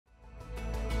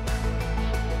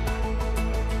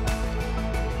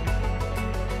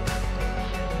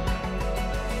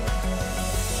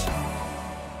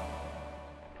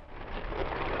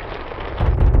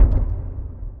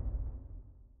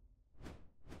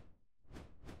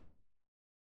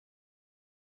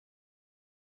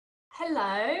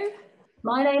Hello,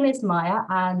 my name is Maya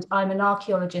and I'm an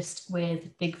archaeologist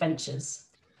with Big Ventures.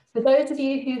 For those of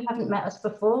you who haven't met us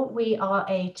before, we are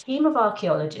a team of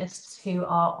archaeologists who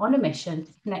are on a mission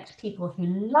to connect people who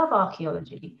love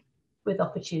archaeology with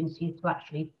opportunities to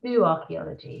actually do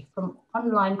archaeology, from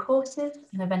online courses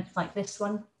and events like this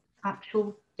one,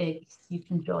 actual digs you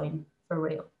can join for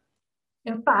real.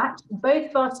 In fact,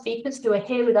 both of our speakers who are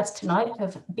here with us tonight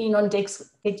have been on digs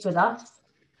with us.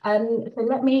 So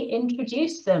let me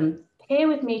introduce them. Here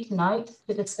with me tonight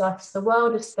to discuss the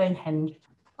world of Stonehenge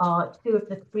are two of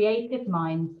the creative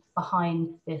minds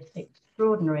behind this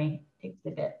extraordinary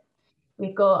exhibit.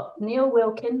 We've got Neil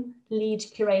Wilkin, lead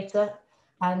curator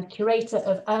and curator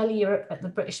of early Europe at the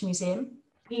British Museum.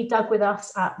 He dug with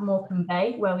us at Morecambe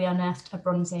Bay, where we unearthed a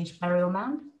Bronze Age burial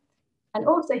mound. And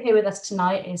also here with us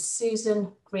tonight is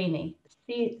Susan Greaney,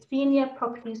 senior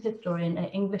properties historian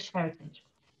at English Heritage,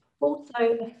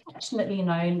 also affectionately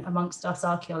known amongst us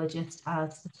archaeologists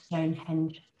as the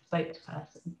Stonehenge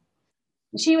spokesperson.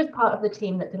 She was part of the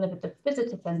team that delivered the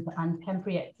visitor centre and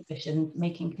temporary exhibition,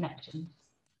 Making Connections.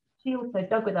 She also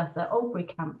dug with us at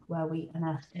Oldbury Camp, where we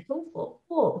unearthed a hillfort,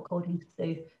 or according to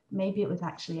Sue, maybe it was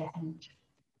actually a henge.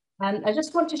 And I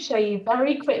just want to show you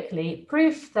very quickly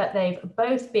proof that they've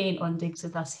both been on digs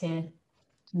with us here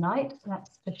tonight.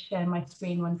 Let's just share my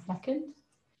screen 1 second.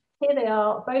 Here they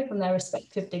are, both on their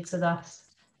respective digs with us,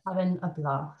 having a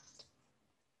blast.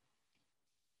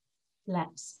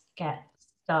 Let's get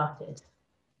started.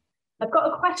 I've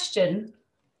got a question.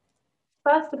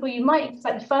 First of all, you might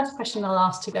expect the first question I'll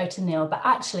ask to go to Neil, but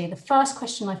actually the first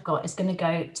question I've got is going to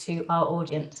go to our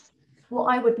audience. What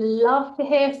I would love to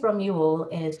hear from you all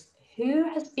is who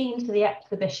has been to the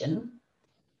exhibition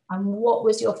and what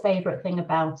was your favourite thing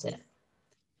about it?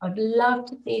 I'd love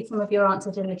to see some of your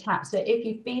answers in the chat. So if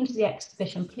you've been to the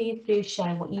exhibition, please do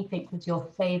share what you think was your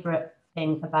favourite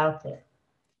thing about it.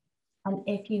 And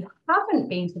if you haven't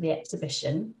been to the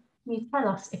exhibition, can you tell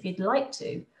us if you'd like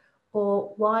to,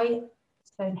 or why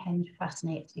Stonehenge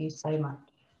fascinates you so much?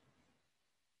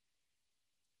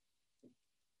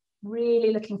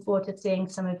 Really looking forward to seeing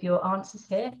some of your answers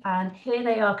here. And here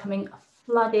they are coming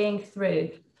flooding through.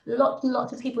 Lots and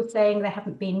lots of people saying they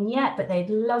haven't been yet, but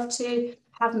they'd love to.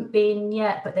 Haven't been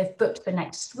yet, but they've booked for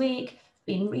next week.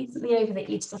 Been recently over the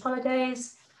Easter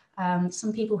holidays.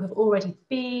 Some people have already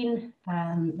been.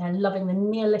 They're loving the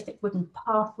Neolithic wooden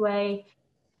pathway.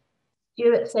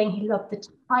 Stuart saying he loved the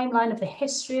timeline of the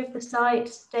history of the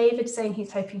site. David saying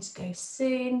he's hoping to go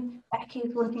soon.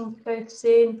 Becky's wanting to go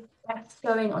soon. Beth's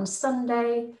going on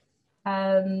Sunday.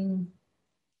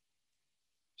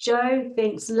 Joe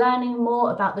thinks learning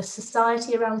more about the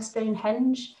society around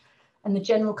Stonehenge and the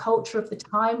general culture of the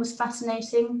time was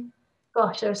fascinating.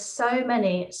 Gosh, there are so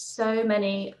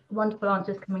many wonderful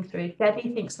answers coming through. Debbie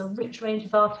thinks the rich range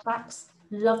of artefacts,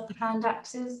 love the hand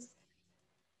axes.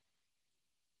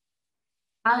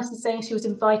 Alice is saying she was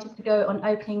invited to go on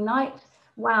opening night.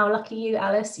 Wow, lucky you,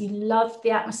 Alice. You loved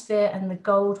the atmosphere, and the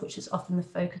gold, which is often the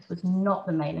focus, was not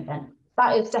the main event.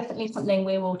 That is definitely something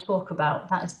we will talk about.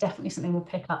 That is definitely something we'll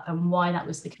pick up and why that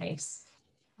was the case.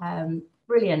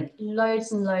 Brilliant.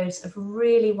 Loads and loads of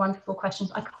really wonderful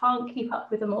questions. I can't keep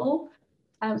up with them all.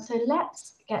 So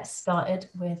let's get started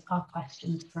with our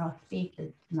questions for our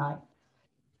speakers tonight.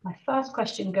 My first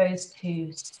question goes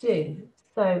to Stu.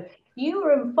 So you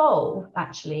were involved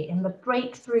actually in the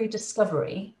breakthrough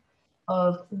discovery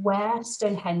of where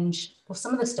Stonehenge, or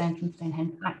some of the stones from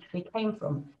Stonehenge, actually came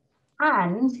from.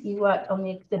 And you worked on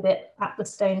the exhibit at the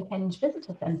Stonehenge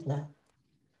Visitor Centre.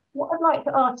 What I'd like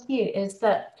to ask you is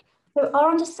that, so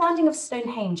our understanding of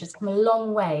Stonehenge has come a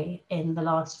long way in the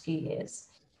last few years.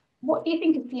 What do you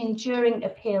think is the enduring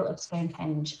appeal of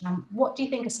Stonehenge? And what do you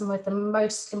think are some of the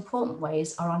most important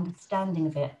ways our understanding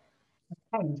of it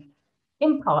has changed?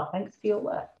 In part, thanks for your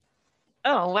work.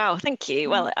 Oh, wow, thank you.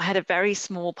 Well, I had a very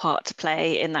small part to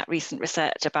play in that recent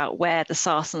research about where the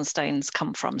sarsen stones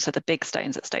come from, so the big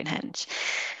stones at Stonehenge.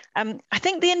 I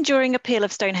think the enduring appeal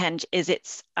of Stonehenge is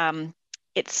it's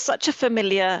such a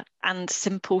familiar and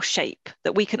simple shape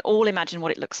that we can all imagine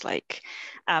what it looks like.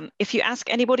 If you ask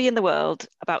anybody in the world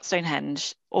about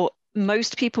Stonehenge, or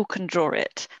most people can draw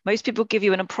it, most people give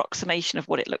you an approximation of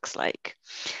what it looks like.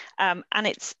 And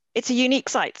it's a unique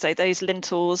site. So those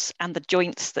lintels and the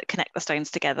joints that connect the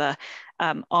stones together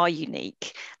are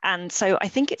unique. And so I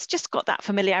think it's just got that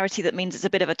familiarity that means it's a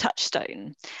bit of a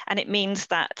touchstone. And it means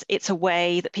that it's a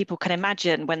way that people can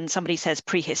imagine when somebody says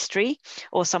prehistory,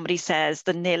 or somebody says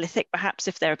the Neolithic, perhaps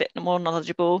if they're a bit more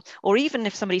knowledgeable, or even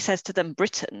if somebody says to them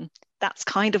Britain, that's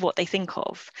kind of what they think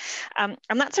of. And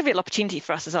that's a real opportunity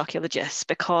for us as archaeologists,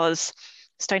 because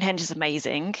Stonehenge is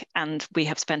amazing, and we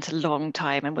have spent a long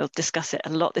time, and we'll discuss it a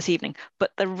lot this evening,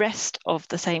 but the rest of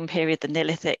the same period, the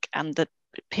Neolithic and the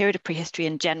period of prehistory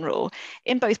in general,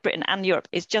 in both Britain and Europe,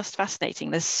 is just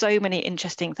fascinating. There's so many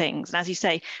interesting things. And as you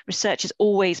say, research is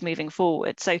always moving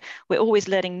forward. So we're always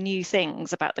learning new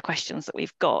things about the questions that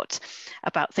we've got,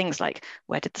 about things like,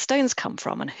 where did the stones come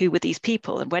from, and who were these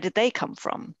people, and where did they come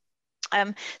from?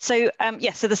 So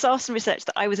the sarsen research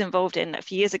that I was involved in a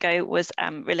few years ago was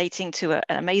relating to an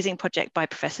amazing project by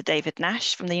Professor David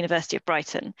Nash from the University of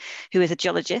Brighton, who is a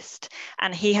geologist,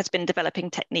 and he has been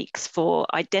developing techniques for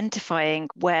identifying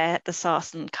where the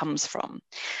sarsen comes from.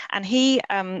 And he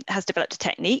has developed a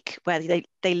technique where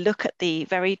they look at the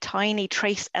very tiny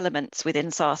trace elements within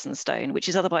sarsen stone, which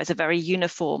is otherwise a very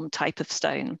uniform type of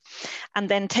stone, and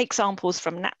then take samples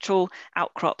from natural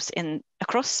outcrops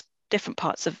across different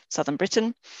parts of southern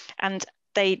Britain, and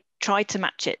they tried to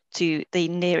match it to the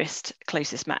nearest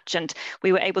closest match. And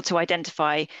we were able to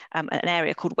identify an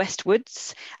area called West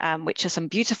Woods, which are some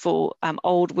beautiful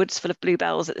old woods full of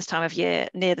bluebells at this time of year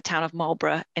near the town of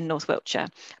Marlborough in North Wiltshire,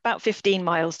 about 15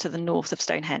 miles to the north of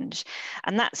Stonehenge.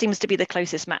 And that seems to be the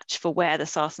closest match for where the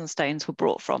sarsen stones were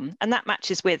brought from. And that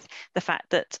matches with the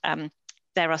fact that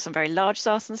there are some very large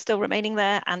sarsens still remaining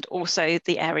there, and also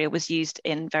the area was used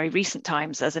in very recent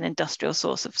times as an industrial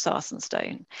source of sarsen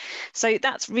stone. So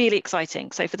that's really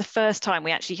exciting. So for the first time,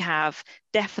 we actually have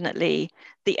definitely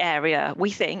the area we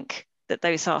think that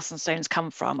those sarsen stones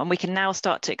come from, and we can now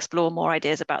start to explore more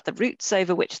ideas about the routes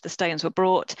over which the stones were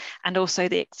brought, and also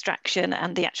the extraction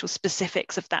and the actual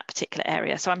specifics of that particular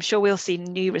area. So I'm sure we'll see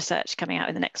new research coming out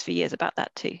in the next few years about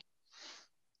that too.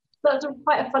 So that's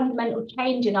quite a fundamental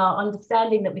change in our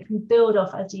understanding that we can build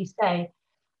off, as you say.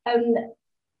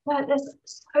 But there's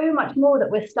so much more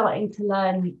that we're starting to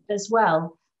learn as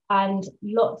well, and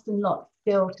lots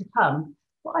still to come.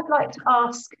 What I'd like to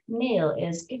ask Neil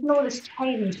is, given all this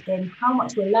change in how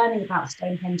much we're learning about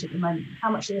Stonehenge at the moment, how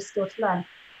much there is still to learn,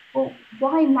 well,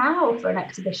 why now for an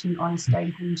exhibition on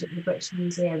Stonehenge at the British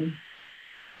Museum?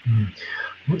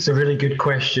 It's a really good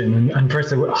question. And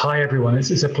first of all, hi everyone.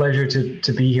 It's a pleasure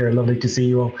to be here. Lovely to see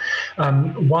you all.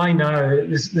 Why now?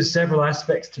 There's several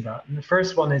aspects to that. And the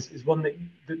first one is one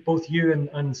that both you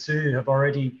and Sue have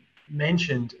already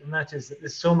mentioned, and that is that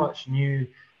there's so much new,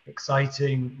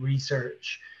 exciting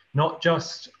research, not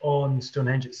just on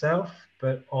Stonehenge itself,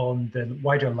 but on the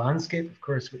wider landscape, of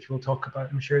course, which we'll talk about,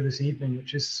 I'm sure, this evening,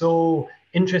 which is so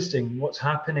interesting. What's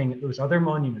happening at those other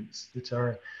monuments that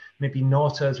are maybe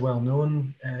not as well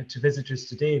known to visitors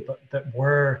today, but that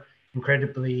were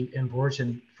incredibly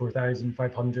important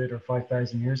 4,500 or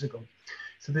 5,000 years ago.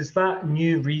 So there's that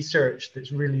new research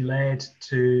that's really led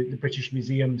to the British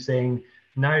Museum saying,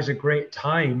 now's a great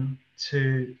time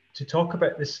to talk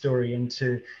about this story and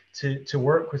to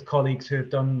work with colleagues who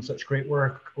have done such great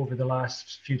work over the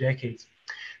last few decades.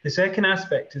 The second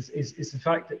aspect is the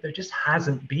fact that there just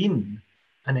hasn't been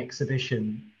an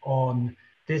exhibition on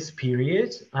this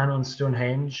period and on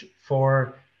Stonehenge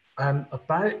for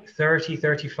about 30,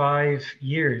 35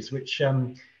 years, which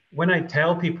when I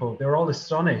tell people, they're all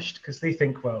astonished because they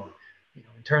think, well, you know,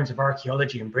 in terms of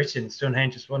archaeology in Britain,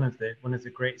 Stonehenge is one of the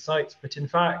great sites. But in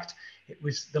fact, it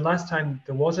was the last time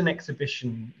there was an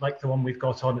exhibition like the one we've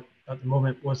got on at the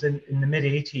moment was in the mid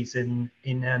 80s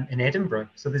in Edinburgh.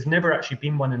 So there's never actually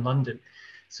been one in London.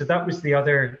 So that was the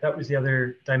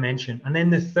other dimension. And then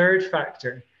the third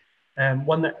factor,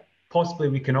 one that possibly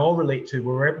we can all relate to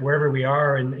wherever we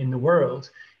are in the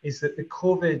world, is that the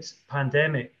COVID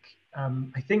pandemic,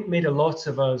 I think, made a lot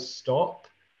of us stop.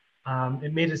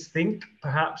 It made us think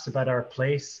perhaps about our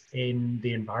place in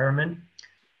the environment,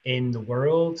 in the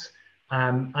world.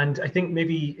 And I think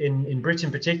maybe in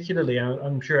Britain particularly,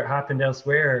 I'm sure it happened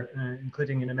elsewhere,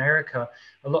 including in America,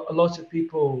 a lot of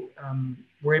people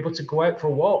were able to go out for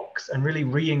walks and really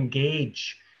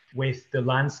re-engage with the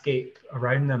landscape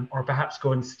around them, or perhaps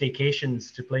go on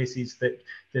staycations to places that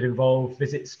involve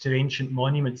visits to ancient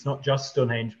monuments, not just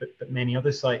Stonehenge, but many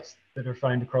other sites that are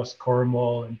found across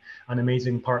Cornwall and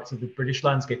amazing parts of the British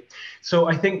landscape. So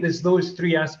I think there's those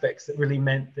three aspects that really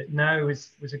meant that now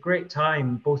was a great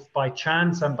time, both by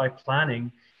chance and by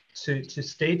planning, to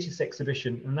stage this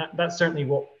exhibition. And that's certainly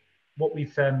what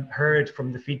we've heard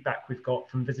from the feedback we've got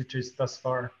from visitors thus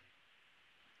far.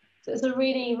 So it's a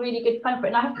really, really good time for it.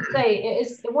 And I have to say,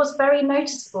 it was very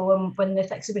noticeable when this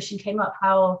exhibition came up,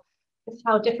 how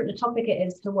different a topic it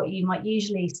is to what you might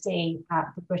usually see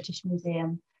at the British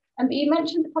Museum. But you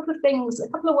mentioned a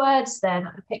couple of words there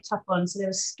that I picked up on. So there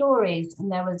was stories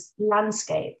and there was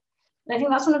landscape. And I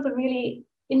think that's one of the really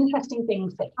interesting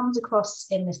things that comes across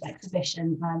in this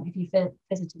exhibition, if you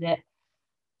visited it.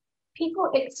 People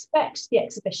expect the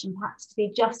exhibition perhaps to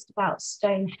be just about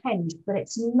Stonehenge, but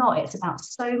it's not. It's about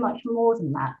so much more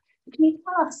than that. Can you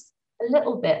tell us a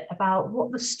little bit about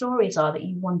what the stories are that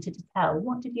you wanted to tell?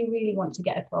 What did you really want to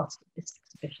get across with this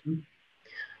exhibition?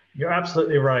 You're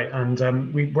absolutely right.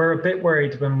 And we were a bit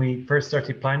worried when we first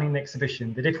started planning the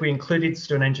exhibition that if we included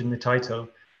Stonehenge in the title,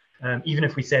 even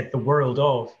if we said the world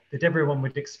of, that everyone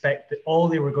would expect that all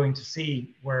they were going to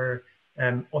see were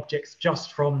objects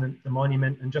just from the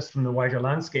monument and just from the wider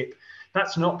landscape.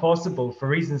 That's not possible for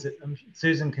reasons that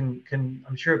Susan can,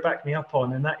 I'm sure, back me up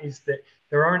on, and that is that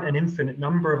there aren't an infinite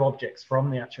number of objects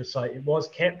from the actual site. It was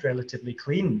kept relatively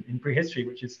clean in prehistory,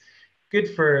 which is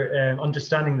good for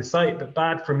understanding the site, but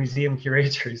bad for museum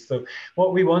curators. So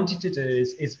what we wanted to do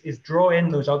is draw in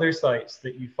those other sites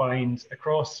that you find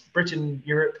across Britain,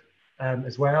 Europe,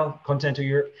 as well, continental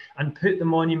Europe, and put the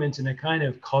monument in a kind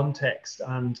of context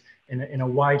and in a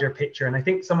wider picture. And I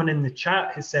think someone in the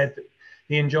chat has said that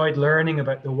they enjoyed learning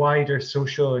about the wider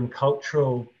social and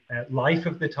cultural life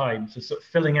of the time, so sort of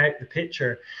filling out the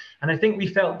picture. And I think we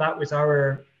felt that was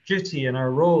our duty and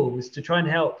our role, was to try and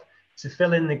help to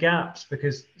fill in the gaps,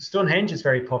 because Stonehenge is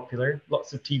very popular,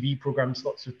 lots of TV programs,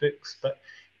 lots of books, but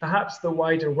perhaps the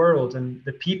wider world and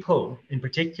the people in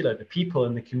particular, the people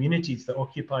and the communities that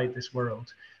occupied this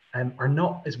world are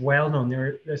not as well known.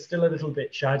 They're still a little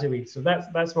bit shadowy. So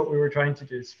that's what we were trying to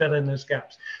do, is fill in those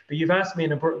gaps. But you've asked me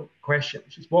an important question,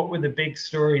 which is what were the big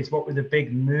stories, what were the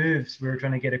big moves we were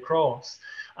trying to get across?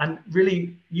 And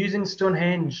really using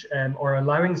Stonehenge or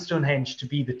allowing Stonehenge to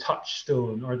be the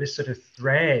touchstone or this sort of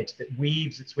thread that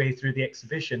weaves its way through the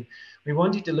exhibition, we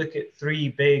wanted to look at three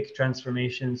big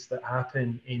transformations that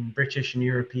happen in British and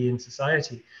European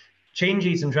society.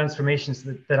 Changes and transformations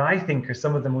that I think are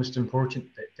some of the most important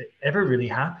that ever really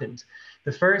happened.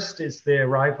 The first is the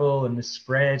arrival and the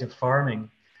spread of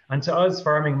farming. And to us,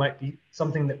 farming might be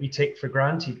something that we take for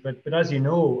granted, but as you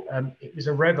know, it was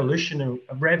a revolution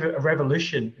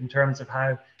in terms of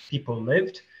how people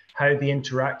lived, how they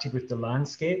interacted with the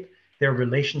landscape, their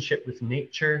relationship with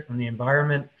nature and the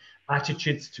environment,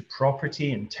 attitudes to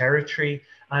property and territory,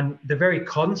 and the very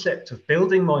concept of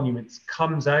building monuments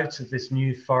comes out of this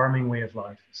new farming way of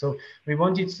life. So we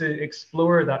wanted to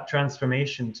explore that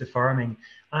transformation to farming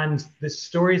and the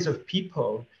stories of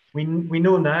people. We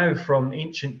know now from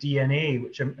ancient DNA,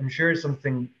 which I'm sure is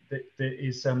something that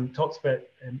is talked about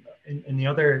in the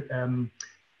other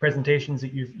presentations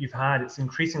that you've had. It's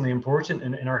increasingly important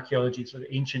in archaeology. So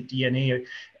the ancient DNA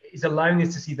is allowing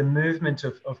us to see the movement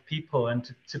of people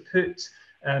and to put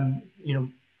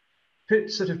put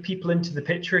sort of people into the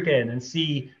picture again and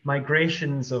see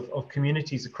migrations of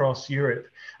communities across Europe.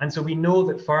 And so we know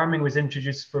that farming was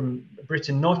introduced from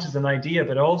Britain, not as an idea,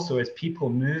 but also as people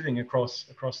moving across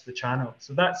the channel.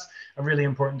 So that's a really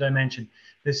important dimension.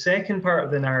 The second part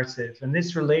of the narrative, and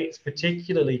this relates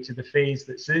particularly to the phase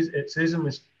that Susan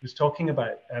was talking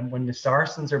about when the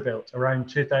Saracens are built around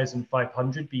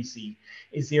 2500 BC,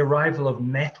 is the arrival of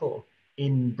metal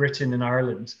in Britain and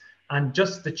Ireland. And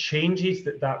just the changes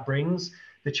that brings.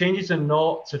 The changes are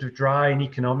not sort of dry and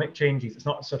economic changes. It's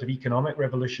not a sort of economic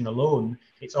revolution alone.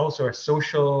 It's also a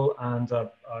social and a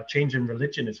change in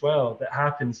religion as well that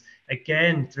happens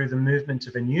again through the movement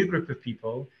of a new group of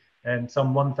people,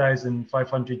 some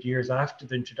 1,500 years after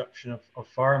the introduction of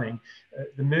farming,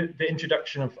 the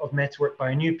introduction of metalwork by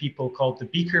a new people called the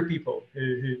Beaker people,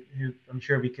 who I'm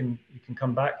sure we can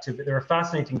come back to. But they're a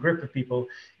fascinating group of people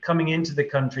coming into the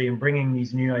country and bringing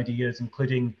these new ideas,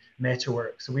 including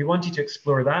metalwork. So we wanted to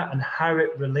explore that and how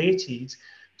it related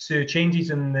to changes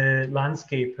in the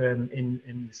landscape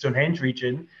in the Stonehenge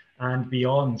region and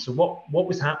beyond. So what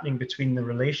was happening between the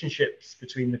relationships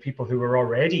between the people who were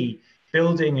already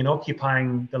building and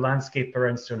occupying the landscape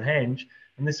around Stonehenge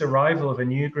and this arrival of a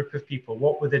new group of people?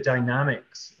 What were the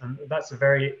dynamics? And that's a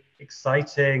very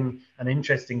exciting and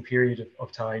interesting period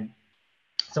of time,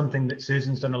 something that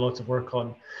Susan's done a lot of work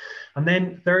on. And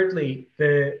then thirdly,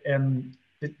 the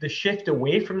shift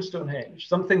away from Stonehenge,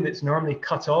 something that's normally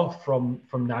cut off from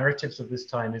narratives of this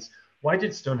time, is why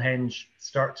did Stonehenge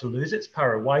start to lose its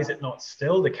power? Why is it not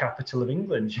still the capital of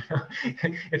England,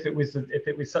 if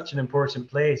it was such an important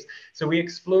place? So we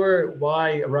explore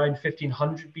why around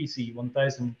 1500 BC,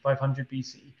 1500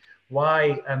 BC,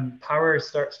 why power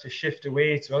starts to shift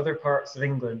away to other parts of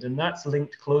England. And that's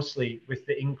linked closely with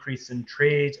the increase in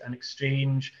trade and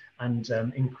exchange and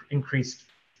increased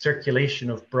circulation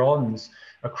of bronze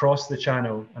across the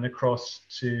Channel and across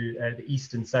to the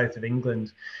east and south of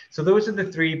England. So those are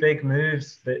the three big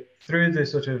moves that through the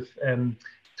sort of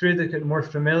through the more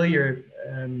familiar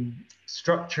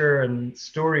structure and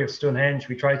story of Stonehenge,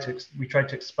 we try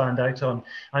to expand out on.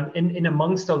 And in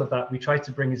amongst all of that, we try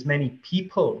to bring as many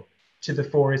people to the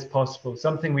fore as possible.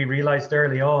 Something we realized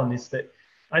early on is that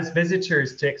as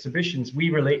visitors to exhibitions, we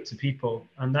relate to people.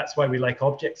 And that's why we like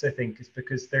objects, I think, is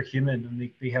because they're human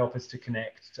and they help us to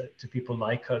connect to people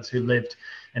like us who lived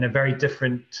in a very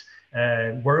different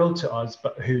world to us,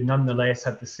 but who nonetheless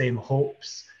had the same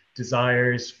hopes,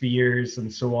 desires, fears,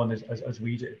 and so on as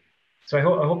we do. So I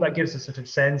hope that gives a sort of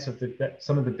sense of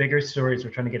some of the bigger stories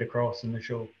we're trying to get across in the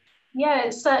show. Yeah,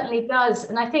 it certainly does.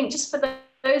 And I think just for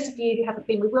those of you who haven't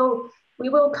been, we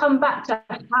will come back to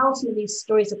how some of these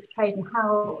stories are portrayed and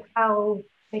how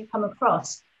they come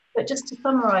across. But just to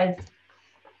summarize,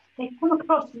 they come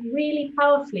across really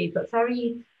powerfully, but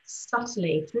very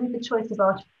subtly through the choice of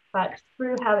artifacts,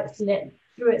 through how it's lit,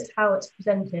 through how it's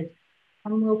presented.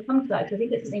 And we'll come to that because I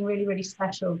think there's something really, really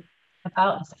special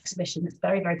about this exhibition that's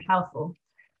very, very powerful.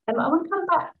 I want to come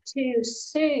back to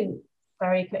Sue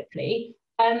very quickly,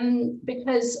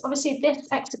 because obviously this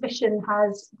exhibition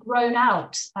has grown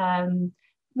out,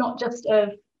 not just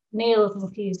of Neil's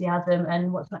enthusiasm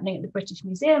and what's happening at the British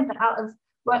Museum, but out of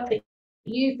work that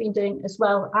you've been doing as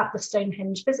well at the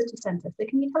Stonehenge Visitor Centre. So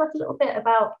can you tell us a little bit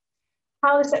about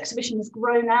how this exhibition has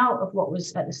grown out of what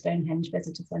was at the Stonehenge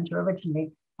Visitor Centre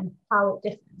originally and how it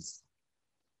differs?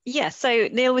 Yeah, so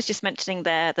Neil was just mentioning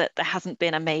there that there hasn't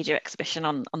been a major exhibition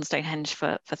on Stonehenge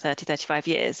for 30, 35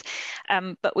 years,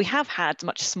 but we have had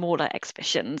much smaller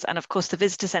exhibitions. And of course, the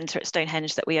visitor centre at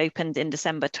Stonehenge that we opened in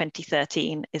December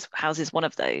 2013 houses one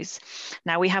of those.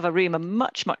 Now we have a room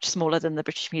much, much smaller than the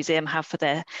British Museum have for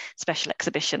their special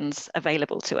exhibitions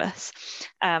available to us.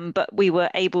 But we were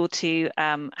able to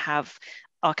have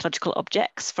archaeological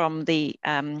objects from the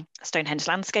Stonehenge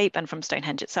landscape and from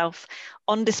Stonehenge itself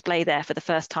on display there for the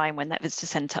first time when that visitor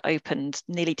centre opened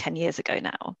nearly 10 years ago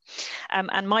now.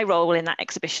 And my role in that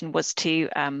exhibition was to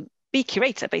be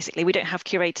curator, basically. We don't have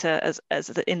curator as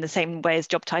in the same way as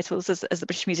job titles as the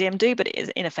British Museum do, but it is,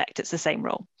 in effect, it's the same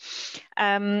role.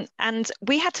 And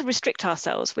we had to restrict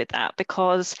ourselves with that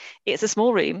because it's a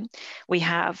small room. We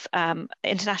have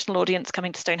international audience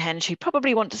coming to Stonehenge who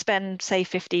probably want to spend, say,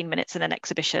 15 minutes in an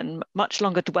exhibition, much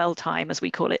longer dwell time, as we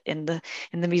call it in the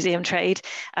museum trade,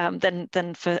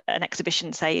 than for an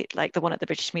exhibition, say, like the one at the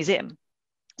British Museum.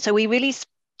 So we really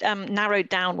narrowed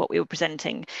down what we were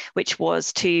presenting, which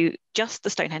was to just the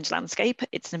Stonehenge landscape,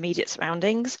 its immediate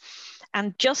surroundings,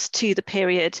 and just to the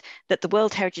period that the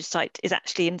World Heritage Site is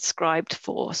actually inscribed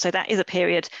for. So that is a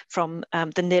period from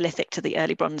the Neolithic to the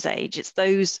early Bronze Age. It's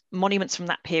those monuments from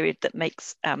that period that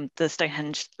makes the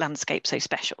Stonehenge landscape so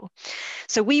special.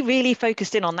 So we really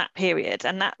focused in on that period,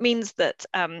 and that means that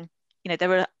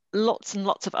there are lots and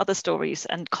lots of other stories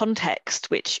and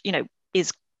context, which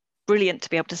is brilliant to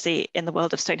be able to see in the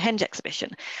World of Stonehenge exhibition,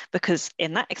 because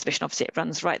in that exhibition, obviously, it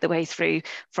runs right the way through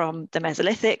from the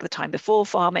Mesolithic, the time before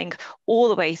farming, all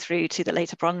the way through to the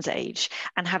later Bronze Age,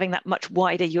 and having that much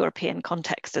wider European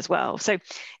context as well. So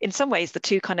in some ways, the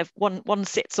two kind of one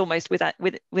sits almost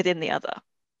within the other.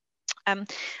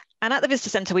 And at the Visitor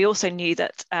Centre, we also knew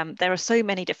that there are so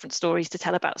many different stories to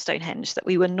tell about Stonehenge that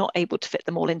we were not able to fit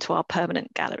them all into our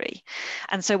permanent gallery.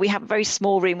 And so we have a very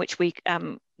small room which we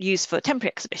use for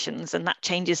temporary exhibitions, and that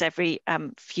changes every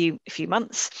few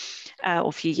months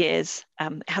or few years.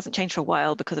 It hasn't changed for a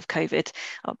while because of COVID.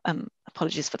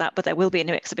 Apologies for that, but there will be a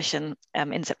new exhibition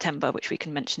in September, which we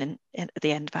can mention at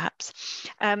the end, perhaps.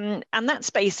 And that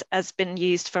space has been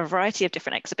used for a variety of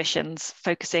different exhibitions,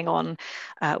 focusing on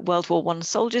World War I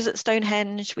soldiers at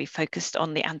Stonehenge. We focused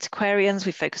on the antiquarians.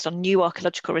 We focused on new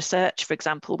archaeological research. For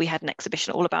example, we had an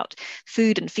exhibition all about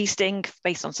food and feasting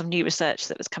based on some new research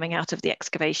that was coming out of the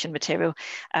excavation material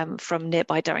from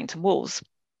nearby Durrington Walls.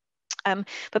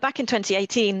 But back in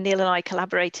 2018, Neil and I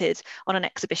collaborated on an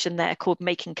exhibition there called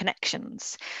Making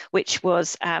Connections, which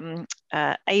was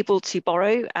able to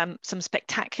borrow some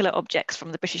spectacular objects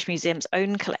from the British Museum's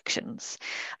own collections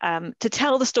to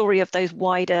tell the story of those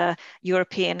wider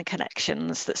European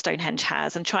connections that Stonehenge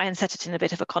has and try and set it in a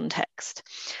bit of a context.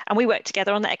 And we worked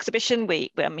together on the exhibition.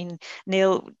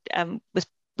 Neil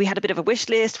we had a bit of a wish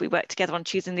list. We worked together on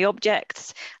choosing the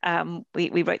objects.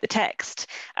 We wrote the text.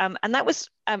 And that was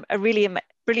a really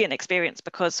brilliant experience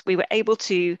because we were able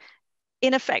to,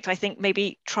 in effect, I think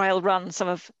maybe trial run some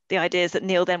of the ideas that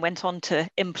Neil then went on to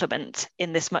implement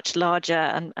in this much larger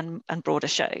and broader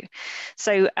show.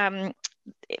 So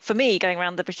for me, going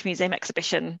around the British Museum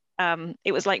exhibition,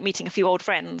 it was like meeting a few old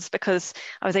friends, because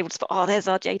I was able to spot, oh, there's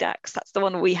our jade axe, that's the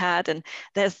one we had, and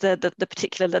there's the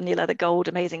particular linear the gold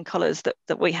amazing colours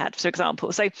that we had, for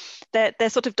example. So they're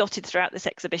sort of dotted throughout this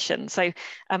exhibition. So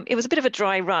it was a bit of a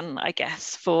dry run, I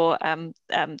guess, for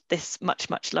this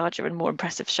much larger and more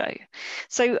impressive show.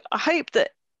 So I hope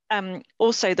that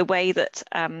also the way that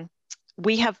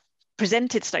we have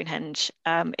presented Stonehenge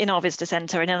in our visitor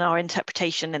centre and in our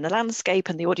interpretation in the landscape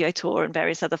and the audio tour and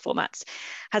various other formats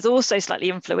has also slightly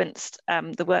influenced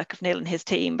the work of Neil and his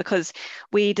team, because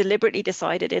we deliberately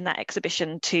decided in that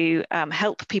exhibition to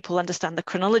help people understand the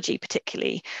chronology,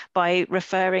 particularly by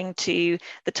referring to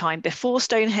the time before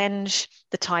Stonehenge,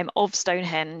 the time of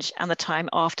Stonehenge, and the time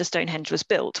after Stonehenge was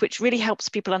built, which really helps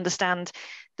people understand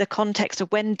the context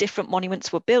of when different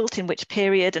monuments were built, in which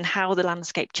period, and how the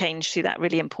landscape changed through that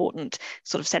really important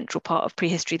sort of central part of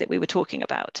prehistory that we were talking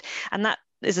about. And that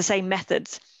is the same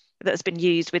methods that has been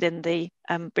used within the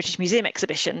British Museum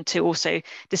exhibition to also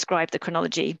describe the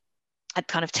chronology and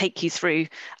kind of take you through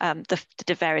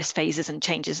the various phases and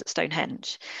changes at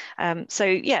Stonehenge. So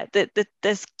yeah,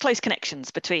 there's close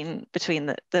connections between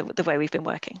the way we've been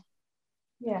working.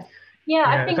 Yeah.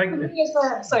 Yeah, I think for me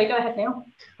sorry, go ahead, Neil.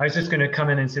 I was just going to come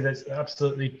in and say that's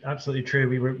absolutely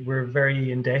true. We're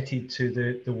very indebted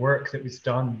to the work that was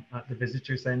done at the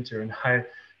visitor centre, and how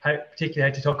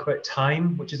particularly how to talk about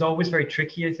time, which is always very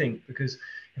tricky, I think, because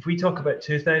if we talk about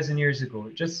 2,000 years ago,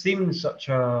 it just seems such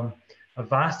a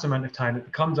vast amount of time, it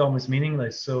becomes almost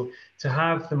meaningless. So to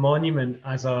have the monument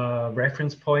as a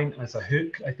reference point, as a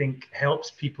hook, I think helps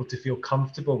people to feel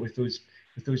comfortable with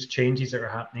those changes that are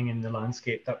happening in the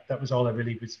landscape. That was all I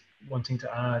really was wanting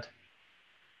to add.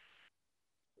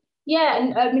 Yeah,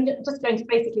 and I mean, just going to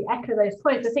basically echo those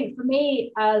points, I think for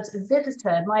me as a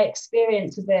visitor, my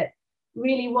experience of it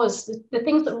really was the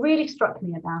things that really struck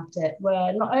me about it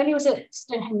were not only was it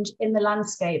Stonehenge in the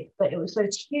landscape, but it was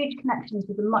those huge connections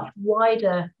with a much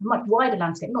wider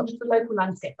landscape, not just the local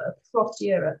landscape, but across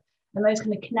Europe, and those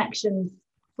kind of connections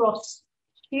across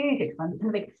huge expanse,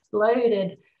 kind of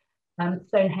exploded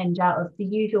Stonehenge out of the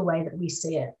usual way that we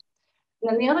see it. And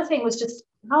then the other thing was just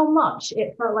how much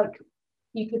it felt like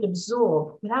you could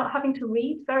absorb without having to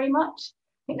read very much.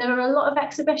 I think there are a lot of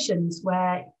exhibitions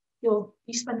where you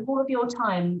spend all of your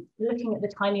time looking at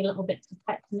the tiny little bits of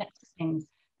text next to things,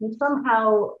 and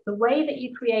somehow the way that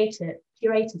you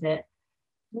curated it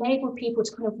enabled people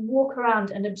to kind of walk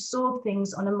around and absorb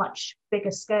things on a much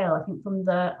bigger scale. I think from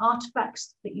the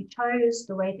artifacts that you chose,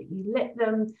 the way that you lit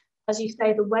them, as you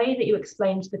say, the way that you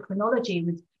explained the chronology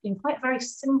was in quite a very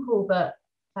simple but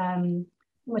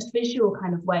almost visual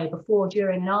kind of way, before,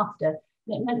 during, and after.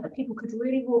 And it meant that people could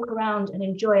really walk around and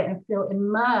enjoy it and feel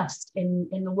immersed in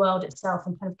the world itself,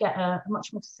 and kind of get a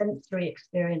much more sensory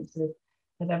experience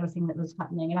of everything that was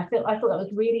happening. And I thought that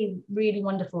was really, really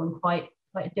wonderful, and quite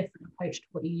a different approach to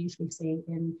what you usually see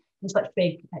in such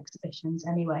big exhibitions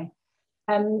anyway.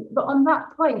 But on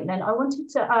that point then, I wanted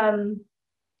to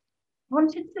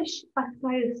I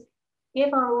suppose,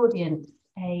 give our audience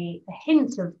a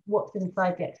hint of what's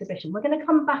inside the exhibition. We're going to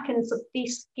come back and sort of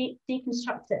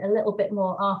deconstruct it a little bit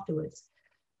more afterwards.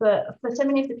 But for so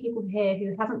many of the people here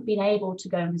who haven't been able to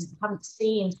go and visit, haven't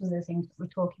seen some of the things that we're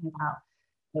talking about,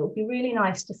 it would be really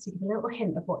nice just to give a little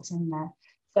hint of what's in there.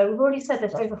 So we've already said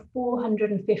there's over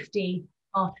 450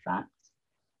 artifacts.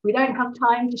 We don't have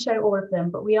time to show all of them,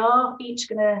 but we are each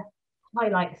going to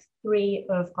highlight 3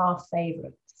 of our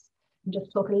favourites, and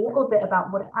just talk a little bit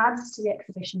about what it adds to the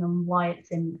exhibition and why it's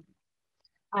in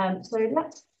there. So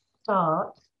let's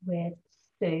start with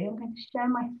Sue. I'm going to share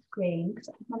my screen because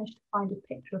I've managed to find a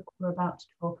picture of what we're about to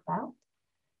talk about.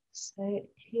 So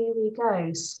here we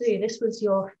go. Sue, this was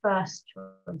your first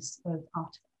choice of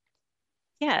artifact.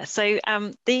 Yeah, so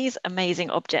these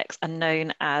amazing objects are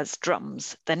known as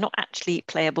drums. They're not actually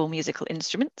playable musical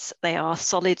instruments. They are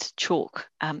solid chalk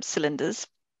cylinders.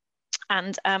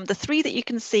 And the 3 that you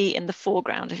can see in the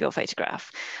foreground of your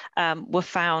photograph were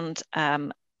found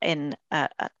in a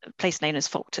place known as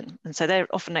Folkton. And so they're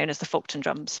often known as the Folkton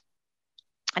drums.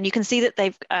 And you can see that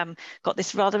they've got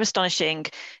this rather astonishing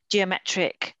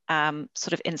geometric,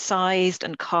 sort of incised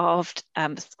and carved,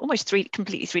 almost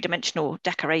completely three-dimensional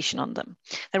decoration on them.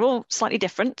 They're all slightly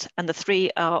different, and the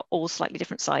 3 are all slightly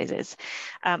different sizes.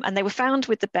 And they were found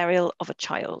with the burial of a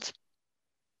child.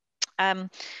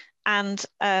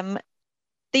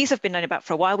 These have been known about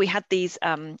for a while. We had these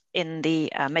in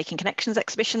the Making Connections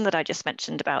exhibition that I just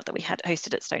mentioned about, that we had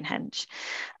hosted at Stonehenge.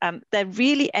 They're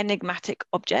really enigmatic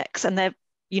objects, and they're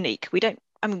unique. We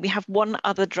have one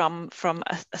other drum from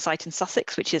a site in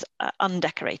Sussex, which is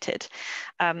undecorated.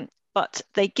 but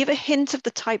they give a hint of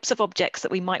the types of objects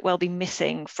that we might well be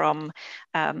missing from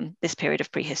this period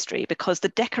of prehistory, because the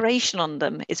decoration on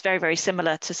them is very, very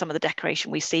similar to some of the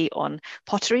decoration we see on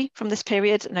pottery from this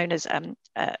period, known as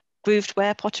grooved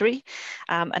ware pottery,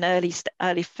 an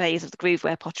early phase of the grooved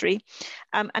ware pottery.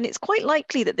 And it's quite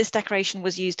likely that this decoration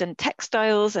was used in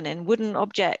textiles and in wooden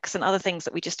objects and other things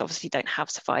that we just obviously don't have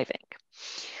surviving.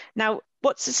 Now,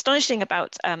 what's astonishing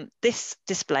about this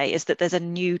display is that there's a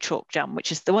new chalk drum,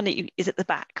 which is the one that is at the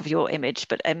back of your image,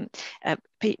 but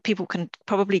people can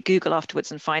probably Google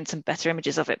afterwards and find some better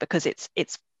images of it, because it's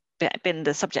been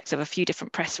the subject of a few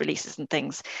different press releases and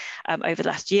things over the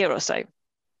last year or so.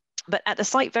 But at the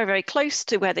site very, very close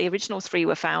to where the original 3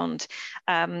 were found,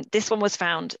 this one was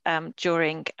found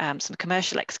during some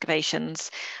commercial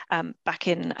excavations back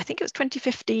in, I think it was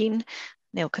 2015.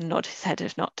 Neil can nod his head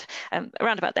if not,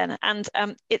 around about then. And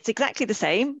it's exactly the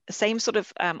same sort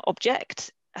of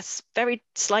object, a very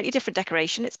slightly different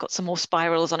decoration. It's got some more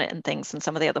spirals on it and things than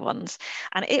some of the other ones.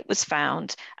 And it was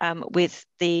found with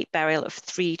the burial of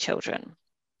 3 children.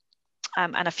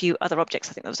 And a few other objects.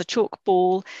 I think there was a chalk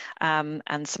ball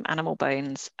and some animal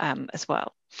bones as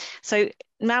well. So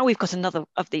now we've got another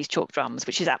of these chalk drums,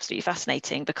 which is absolutely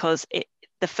fascinating, because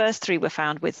the first 3 were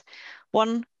found with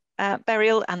 1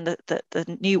 burial, and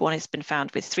the new one has been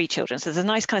found with 3 children. So there's a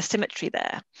nice kind of symmetry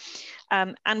there.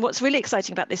 And what's really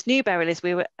exciting about this new burial is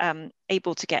we were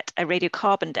able to get a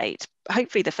radiocarbon date,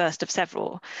 hopefully the first of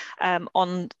several, on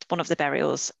one of the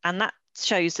burials. And that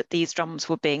shows that these drums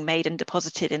were being made and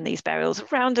deposited in these burials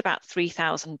around about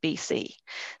 3000 BC.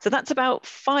 So that's about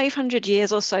 500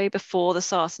 years or so before the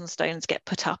Sarsen stones get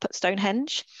put up at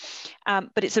Stonehenge.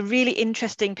 But it's a really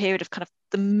interesting period of kind of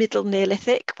the middle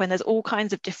Neolithic, when there's all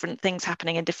kinds of different things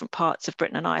happening in different parts of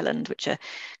Britain and Ireland, which are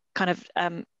kind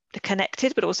of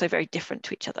connected, but also very different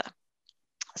to each other.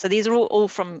 So these are all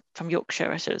from Yorkshire,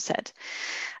 I should have said.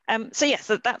 So yes,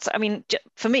 so that's, I mean,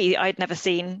 for me, I'd never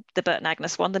seen the Burton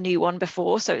Agnes one, the new one,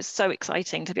 before. So it's so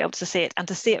exciting to be able to see it, and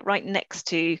to see it right next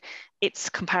to its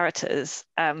comparators.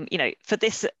 You know, for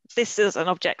this is an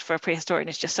object for a prehistorian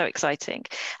is just so exciting.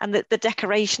 And the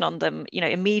decoration on them, you know,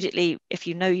 immediately, if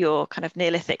you know your kind of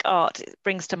Neolithic art, it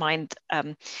brings to mind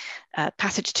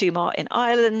Passage Tomb art in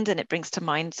Ireland, and it brings to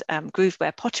mind grooved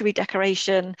ware pottery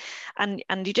decoration. And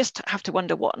you just have to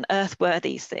wonder, what on earth were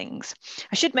these things?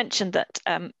 I should mention that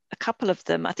a couple of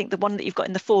them, I think the one that you've got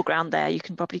in the foreground there, you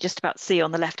can probably just about see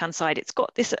on the left-hand side, it's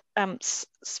got this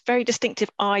very distinctive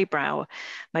eyebrow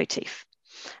motif.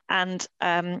 And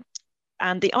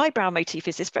the eyebrow motif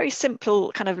is this very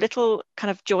simple kind of little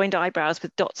kind of joined eyebrows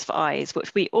with dots for eyes,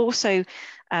 which we also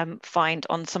find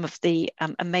on some of the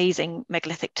amazing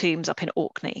megalithic tombs up in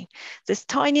Orkney. This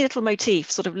tiny little motif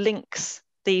sort of links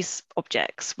these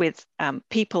objects with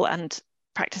people and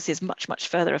practices much, much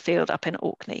further afield up in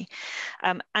Orkney.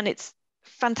 And it's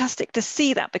fantastic to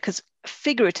see that, because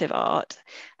figurative art,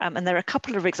 and there are a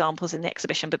couple of examples in the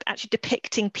exhibition, but actually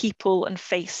depicting people and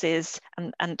faces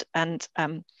and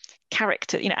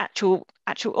character, you know, actual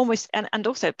almost, and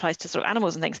also applies to sort of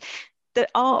animals and things. The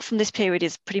art from this period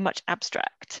is pretty much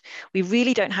abstract. We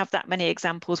really don't have that many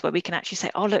examples where we can actually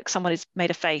say, oh, look, someone has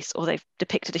made a face, or they've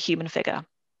depicted a human figure.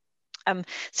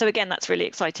 So again, that's really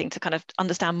exciting to kind of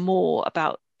understand more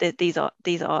about these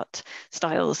art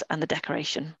styles and the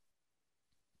decoration.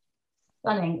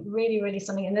 Stunning, really, really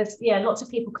stunning. And there's, yeah, lots of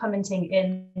people commenting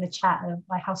in the chat of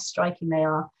like how striking they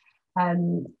are.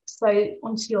 So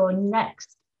onto your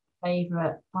next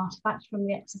favourite artefact from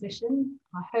the exhibition.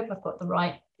 I hope I've got the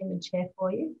right image here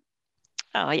for you.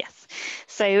 Oh, yes.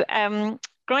 So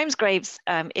Grimes Graves,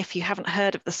 if you haven't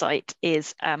heard of the site,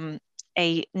 is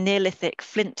a Neolithic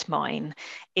flint mine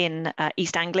in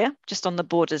East Anglia, just on the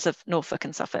borders of Norfolk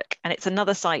and Suffolk. And it's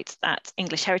another site that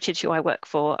English Heritage, who I work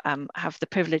for, have the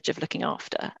privilege of looking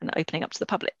after and opening up to the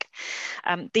public.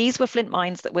 These were flint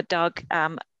mines that were dug,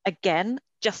 again,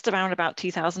 just around about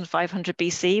 2500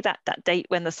 BC, that date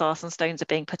when the Sarsen stones are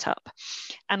being put up.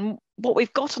 And what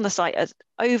we've got on the site is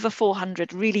over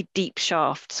 400 really deep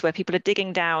shafts where people are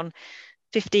digging down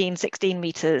 15, 16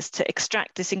 meters to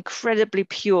extract this incredibly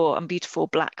pure and beautiful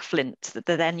black flint that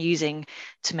they're then using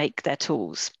to make their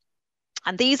tools.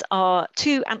 And these are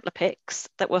 2 antler picks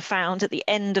that were found at the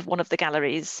end of one of the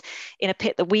galleries in a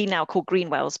pit that we now call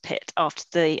Greenwell's pit, after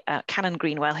the Canon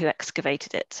Greenwell who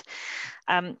excavated it.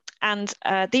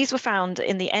 These were found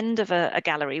in the end of a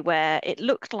gallery where it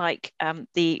looked like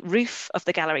the roof of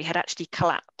the gallery had actually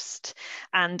collapsed.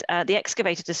 And the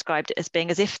excavator described it as being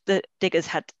as if the diggers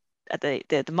had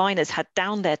the miners had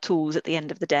downed their tools at the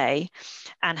end of the day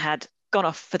and had gone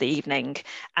off for the evening,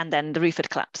 and then the roof had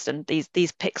collapsed, and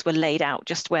these picks were laid out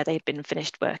just where they'd been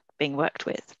finished being worked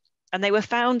with. And they were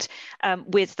found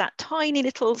with that tiny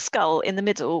little skull in the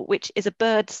middle, which is a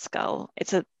bird's skull.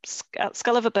 It's a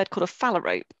skull of a bird called a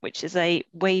phalarope, which is a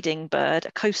wading bird,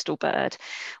 a coastal bird,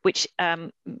 which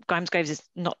Grimesgroves is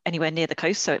not anywhere near the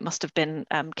coast, so it must have been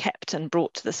kept and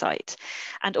brought to the site.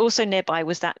 And also nearby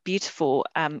was that beautiful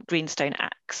greenstone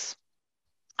axe.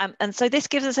 And so this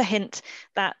gives us a hint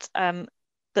that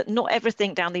that not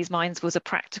everything down these mines was a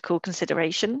practical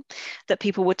consideration, that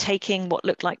people were taking what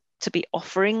looked like to be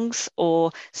offerings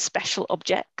or special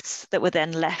objects that were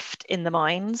then left in the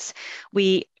mines.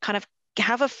 We kind of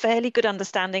have a fairly good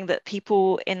understanding that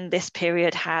people in this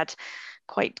period had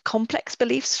quite complex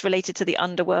beliefs related to the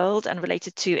underworld and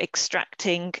related to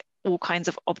extracting all kinds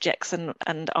of objects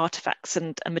and artifacts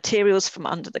and materials from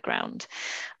under the ground.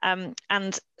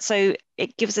 And so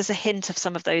it gives us a hint of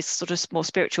some of those sort of more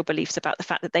spiritual beliefs about the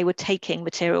fact that they were taking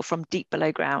material from deep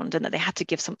below ground and that they had to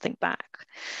give something back.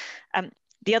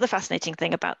 The other fascinating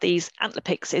thing about these antler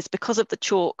picks is because of the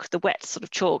chalk, the wet sort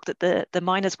of chalk that the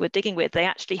miners were digging with, they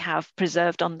actually have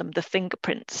preserved on them the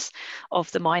fingerprints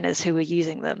of the miners who were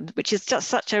using them, which is just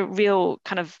such a real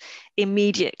kind of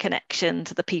immediate connection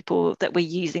to the people that were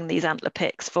using these antler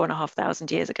picks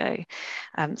 4,500 years ago.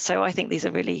 So I think these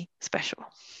are really special.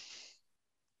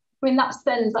 I mean, that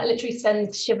literally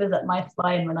sends shivers up my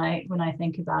spine when I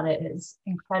think about it. It's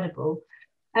incredible.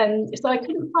 So I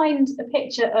couldn't find a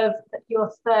picture of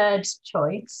your third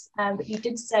choice, but you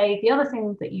did say the other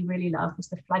thing that you really love was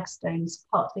the flagstones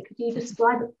pot. So could you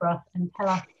describe it for us and tell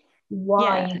us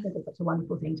why you think it's such a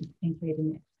wonderful thing to include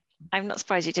in it? I'm not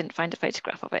surprised you didn't find a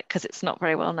photograph of it because it's not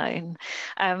very well known.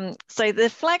 So the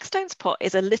flagstones pot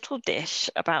is a little dish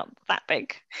about that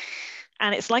big,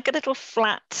 and it's like a little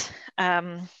flat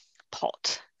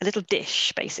pot, a little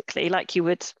dish basically, like you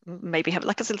would maybe have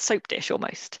like a little soap dish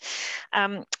almost.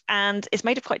 And it's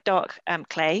made of quite dark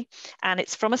clay, and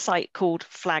it's from a site called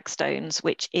Flagstones,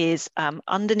 which is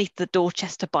underneath the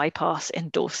Dorchester bypass in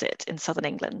Dorset in southern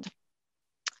England.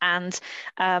 And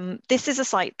this is a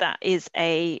site that is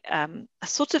a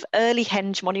sort of early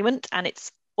henge monument, and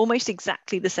it's almost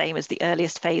exactly the same as the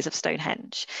earliest phase of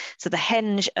Stonehenge. So the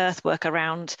henge earthwork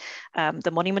around the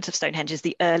monument of Stonehenge is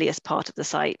the earliest part of the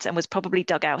site and was probably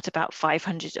dug out about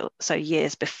 500 or so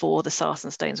years before the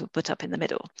sarsen stones were put up in the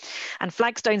middle. And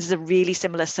Flagstones is a really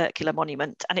similar circular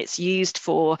monument, and it's used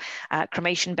for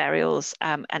cremation burials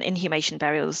and inhumation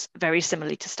burials very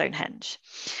similarly to Stonehenge.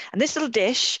 And this little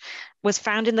dish was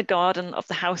found in the garden of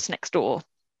the house next door.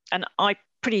 And I'm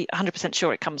pretty 100%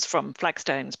 sure it comes from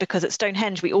Flagstones, because at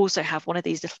Stonehenge we also have one of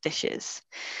these little dishes.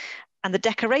 And the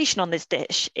decoration on this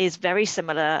dish is very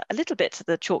similar a little bit to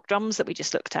the chalk drums that we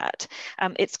just looked at.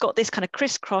 It's got this kind of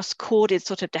crisscross corded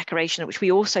sort of decoration, which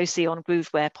we also see on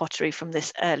grooveware pottery from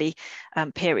this early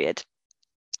period.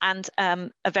 And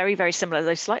a very, very similar,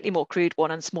 though slightly more crude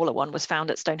one and smaller one was found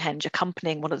at Stonehenge,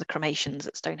 accompanying one of the cremations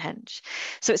at Stonehenge.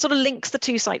 So it sort of links the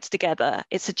two sites together.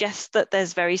 It suggests that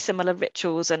there's very similar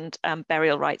rituals and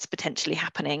burial rites potentially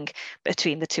happening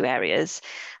between the two areas.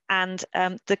 And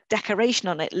the decoration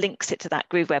on it links it to that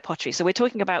grooveware pottery. So we're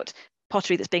talking about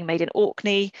pottery that's being made in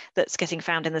Orkney, that's getting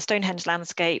found in the Stonehenge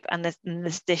landscape, and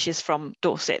this dish is from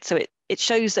Dorset. So it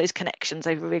shows those connections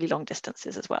over really long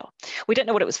distances as well. We don't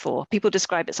know what it was for. People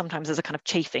describe it sometimes as a kind of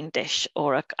chafing dish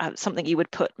or something you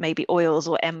would put maybe oils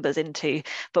or embers into,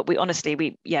 but we honestly,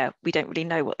 we don't really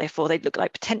know what they're for. They look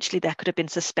like potentially there could have been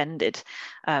suspended,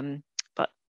 but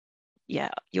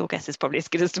yeah, your guess is probably as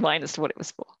good as mine as to what it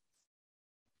was for.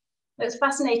 It's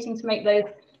fascinating to make those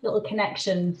little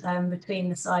connections between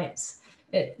the sites.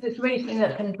 It's really something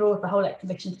that can draw the whole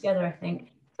exhibition together, I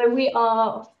think. So we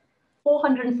are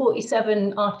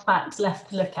 447 artefacts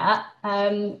left to look at.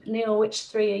 Neil, which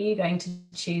three are you going to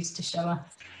choose to show us?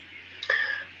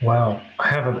 Wow, I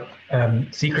have a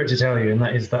secret to tell you, and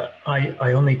that is that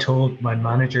I only told my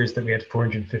managers that we had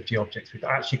 450 objects. We've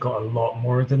actually got a lot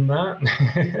more than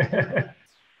that.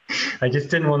 I just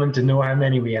didn't want them to know how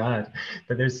many we had,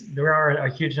 but there are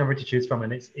a huge number to choose from,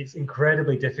 and it's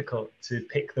incredibly difficult to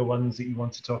pick the ones that you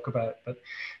want to talk about. But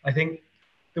I think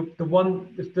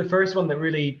the first one that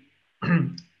really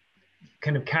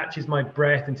kind of catches my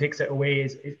breath and takes it away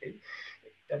is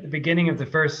at the beginning of the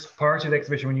first part of the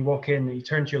exhibition. When you walk in and you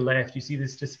turn to your left, you see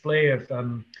this display of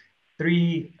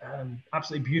three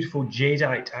absolutely beautiful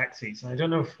jadeite axes. And I don't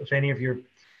know if any of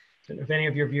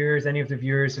the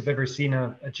viewers have ever seen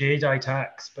a jadeite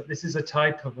axe, but this is a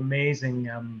type of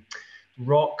amazing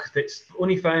rock that's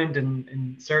only found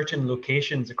in certain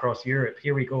locations across Europe.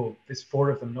 Here we go. There's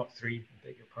 4 of them, not 3. I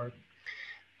beg your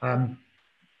pardon.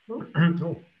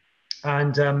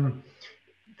 And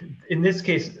in this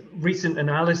case, recent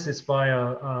analysis by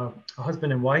a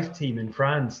husband and wife team in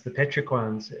France, the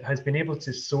Petriquans, has been able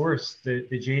to source the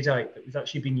jadeite that was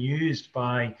actually being used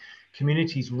by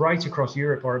communities right across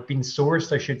Europe, or being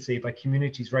sourced, I should say, by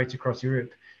communities right across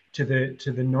Europe to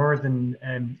the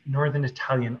northern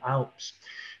Italian Alps.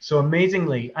 So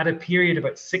amazingly, at a period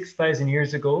about 6,000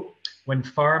 years ago, when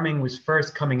farming was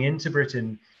first coming into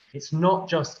Britain, it's not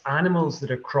just animals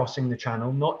that are crossing the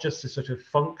channel, not just the sort of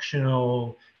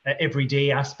functional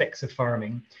everyday aspects of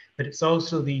farming, but it's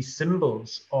also these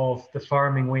symbols of the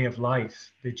farming way of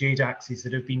life, the jade axes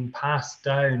that have been passed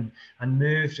down and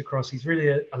moved across these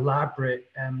really elaborate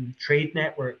trade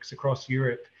networks across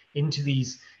Europe into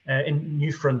these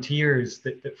new frontiers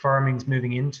that farming's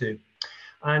moving into.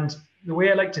 And the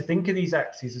way I like to think of these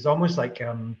axes is almost like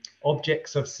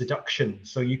objects of seduction.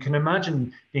 So you can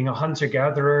imagine being a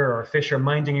hunter-gatherer or a fisher,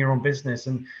 minding your own business,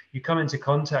 and you come into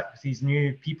contact with these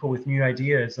new people with new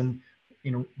ideas, and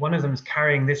one of them is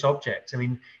carrying this object. I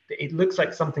mean, it looks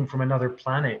like something from another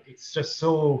planet. It's just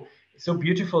so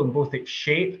beautiful in both its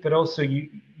shape, but also you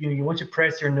want to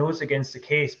press your nose against the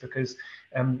case, because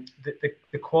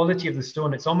the quality of the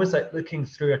stone, it's almost like looking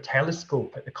through a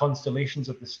telescope at the constellations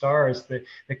of the stars.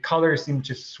 The colors seem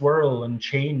to swirl and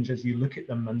change as you look at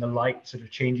them, and the light sort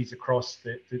of changes across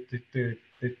the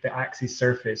axis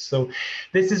surface. So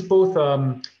this is both,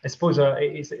 I suppose,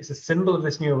 it's a symbol of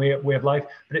this new way of life,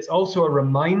 but it's also a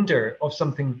reminder of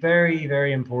something very,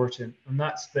 very important, and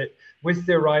that's that with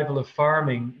the arrival of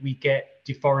farming, we get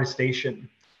deforestation.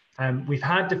 We've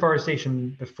had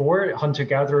deforestation before.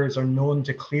 Hunter-gatherers are known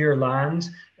to clear land,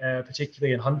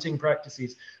 particularly in hunting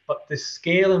practices. But the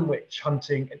scale in which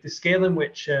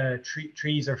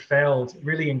trees are felled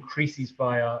really increases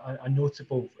by a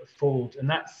notable fold, and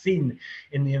that's seen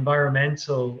in the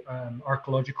environmental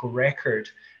archaeological record.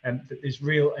 That there's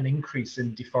an increase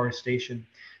in deforestation.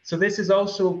 So this is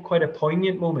also quite a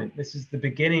poignant moment. This is the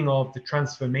beginning of the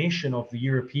transformation of the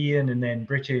European and then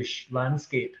British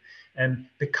landscape,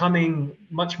 becoming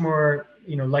much more,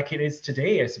 like it is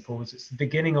today, I suppose. It's the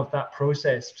beginning of that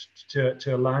process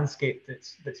to a landscape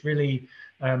that's really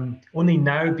only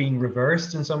now being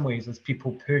reversed in some ways, as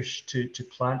people push to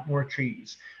plant more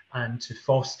trees and to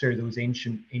foster those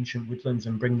ancient woodlands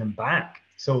and bring them back.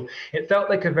 So it felt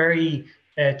like a very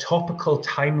topical,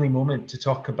 timely moment to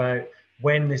talk about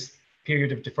when this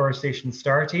period of deforestation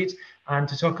started, and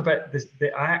to talk about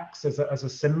the axe as a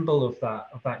symbol of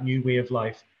that new way of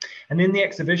life. And in the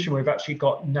exhibition, we've actually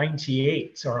got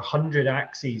 98 or 100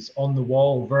 axes on the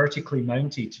wall, vertically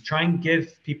mounted, to try and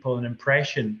give people an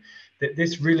impression that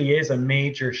this really is a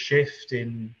major shift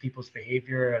in people's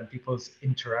behavior and people's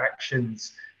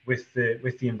interactions with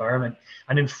the environment.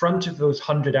 And in front of those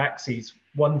 100 axes,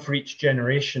 one for each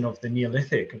generation of the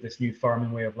Neolithic, of this new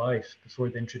farming way of life before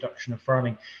the introduction of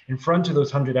farming, in front of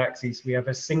those 100 axes, we have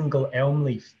a single elm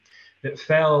leaf that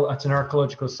fell at an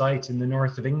archaeological site in the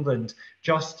north of England,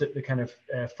 just at the kind of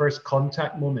first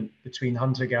contact moment between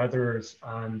hunter-gatherers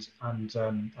and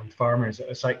farmers, at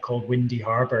a site called Windy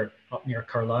Harbour up near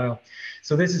Carlisle.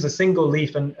 So this is a single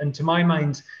leaf, and to my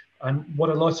mind, and what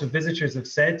a lot of visitors have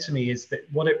said to me is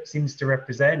that what it seems to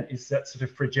represent is that sort of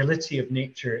fragility of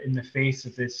nature in the face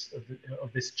of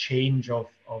this change of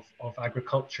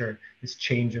agriculture, this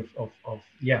change of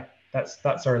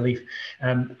that's our leaf,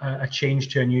 a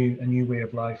change to a new way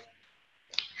of life.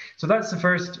 So that's the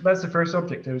first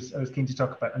object I was keen to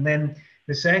talk about, and then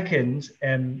the second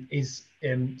is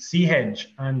Seahenge,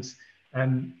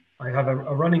 and I have a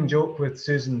running joke with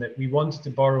Susan that we wanted to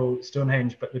borrow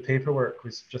Stonehenge, but the paperwork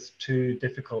was just too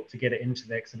difficult to get it into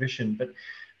the exhibition. But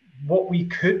what we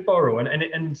could borrow,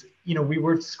 and we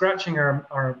were scratching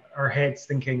our heads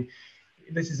thinking,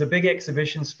 this is a big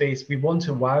exhibition space. We want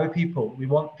to wow people. We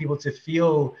want people to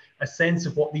feel a sense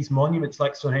of what these monuments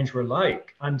like Stonehenge were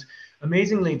like. And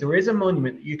amazingly, there is a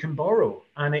monument that you can borrow,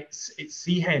 and it's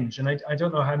Seahenge. And I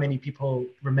don't know how many people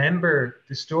remember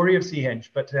the story of Seahenge,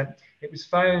 but it was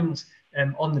found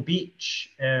on the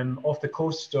beach off the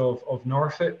coast of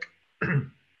Norfolk in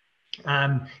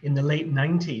the late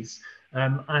 90s.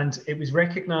 And it was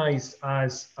recognized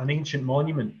as an ancient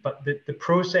monument, but the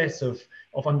process of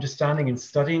understanding and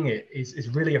studying it is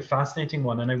really a fascinating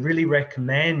one. And I really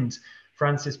recommend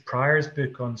Francis Pryor's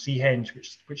book on Seahenge,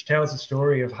 which tells the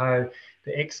story of how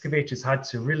the excavators had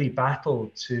to really battle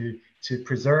to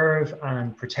preserve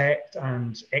and protect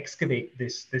and excavate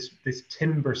this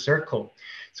timber circle.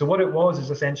 So what it was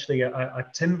is essentially a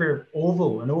timber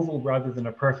oval, an oval rather than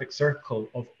a perfect circle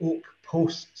of oak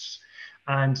posts.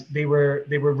 And they were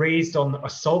raised on a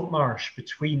salt marsh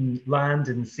between land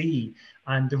and sea.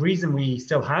 And the reason we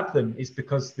still have them is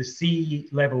because the sea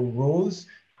level rose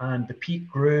and the peat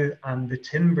grew, and the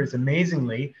timbers,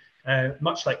 amazingly,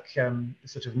 much like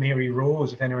sort of Mary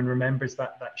Rose, if anyone remembers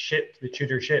that ship, the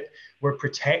Tudor ship, were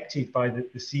protected by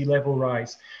the sea level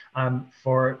rise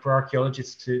for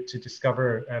archaeologists to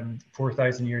discover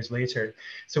 4,000 years later.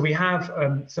 So we have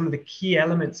some of the key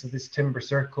elements of this timber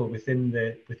circle within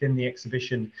the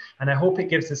exhibition, and I hope it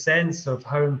gives a sense of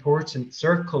how important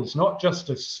circles, not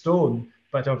just of stone,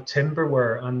 but of timber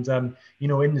were. And you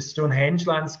know, in the Stonehenge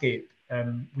landscape,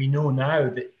 we know now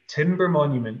that timber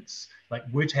monuments like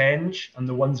Woodhenge and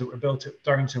the ones that were built at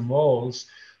Darrington Walls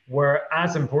were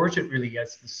as important really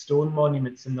as the stone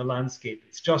monuments in the landscape.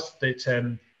 It's just that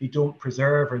they don't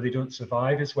preserve, or they don't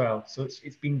survive as well. So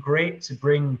it's been great to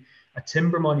bring a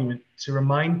timber monument to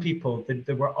remind people that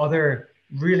there were other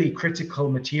really critical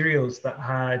materials that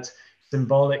had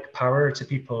symbolic power to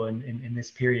people in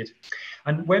this period.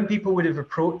 And when people would have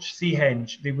approached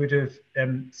Seahenge, they would have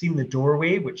seen the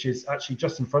doorway, which is actually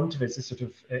just in front of us, this sort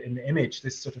of, in the image,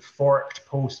 this sort of forked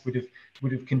post would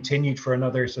have continued for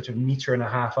another sort of 1.5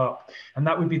 meters up. And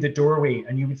that would be the doorway.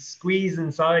 And you would squeeze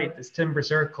inside this timber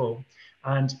circle.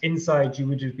 And inside you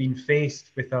would have been faced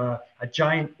with a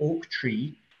giant oak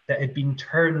tree that had been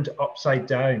turned upside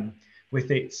down,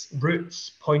 with its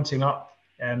roots pointing up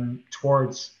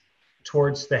towards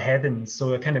the heavens.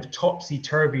 So a kind of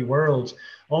topsy-turvy world,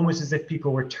 almost as if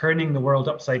people were turning the world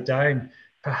upside down,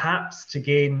 perhaps to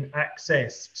gain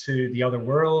access to the other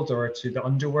world or to the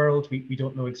underworld. We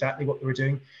don't know exactly what they were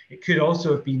doing. It could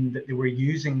also have been that they were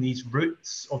using these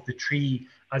roots of the tree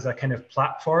as a kind of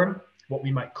platform, what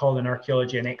we might call in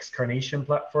archaeology an excarnation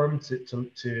platform,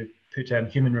 to put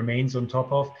human remains on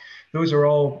top of. Those are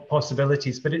all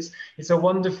possibilities, but it's a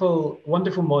wonderful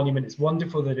monument. It's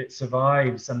wonderful that it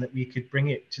survives and that we could bring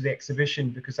it to the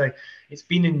exhibition, because it's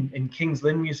been in King's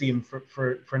Lynn Museum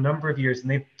for a number of years, and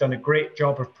they've done a great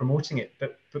job of promoting it.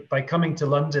 But by coming to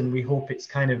London, we hope it's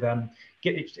kind of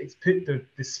it's put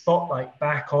the spotlight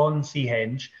back on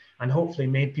Seahenge, and hopefully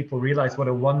made people realise what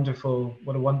a wonderful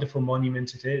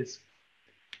monument it is.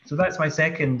 So that's my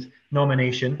second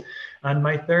nomination. And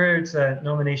my third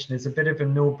nomination is a bit of a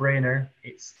no-brainer.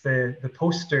 It's the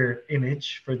poster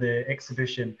image for the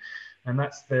exhibition, and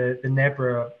that's the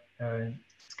Nebra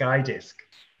Sky Disc.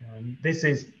 This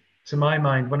is, to my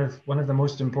mind, one of the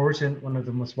most important, one of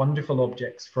the most wonderful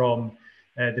objects from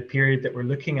the period that we're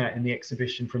looking at in the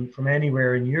exhibition from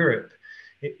anywhere in Europe.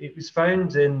 It was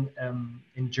found in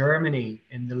Germany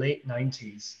in the late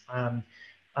 90s,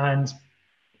 and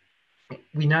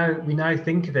we now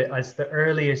think of it as the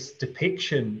earliest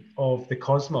depiction of the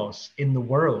cosmos in the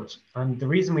world. And the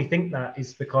reason we think that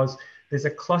is because there's a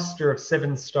cluster of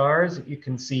 7 stars that you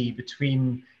can see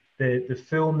between the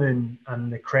full moon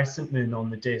and the crescent moon on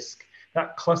the disc.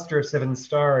 That cluster of 7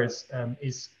 stars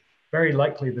is very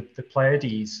likely the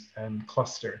Pleiades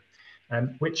cluster,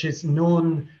 which is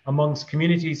known amongst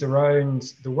communities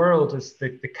around the world as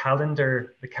the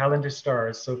calendar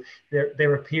stars. So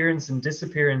their appearance and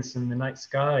disappearance in the night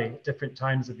sky at different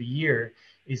times of the year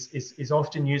is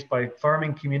often used by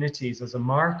farming communities as a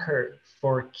marker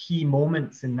for key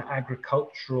moments in the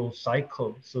agricultural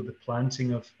cycle. So the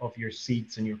planting of your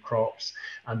seeds and your crops,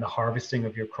 and the harvesting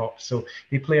of your crops. So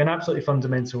they play an absolutely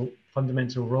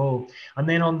fundamental role. And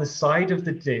then on the side of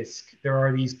the disc, there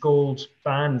are these gold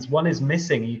bands. One is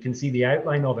missing. You can see the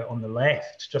outline of it on the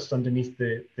left, just underneath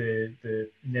the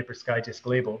Nebra Sky Disc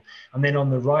label. And then on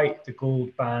the right, the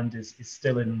gold band is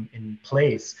still in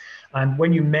place. And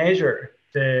when you measure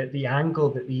the angle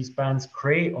that these bands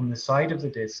create on the side of the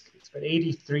disc, it's about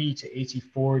 83 to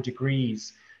 84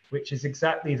 degrees, which is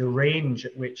exactly the range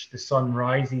at which the sun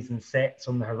rises and sets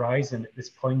on the horizon at this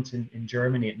point in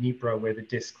Germany, at Nebra, where the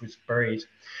disc was buried.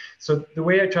 So the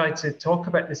way I tried to talk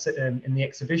about this in the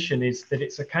exhibition is that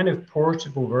it's a kind of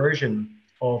portable version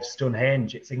of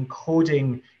Stonehenge. It's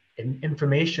encoding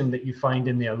information that you find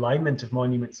in the alignment of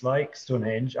monuments like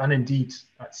Stonehenge, and indeed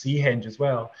at Seahenge as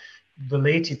well,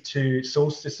 related to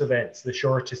solstice events, the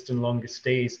shortest and longest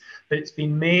days, but it's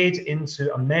been made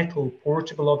into a metal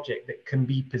portable object that can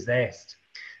be possessed.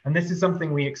 And this is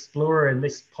something we explore in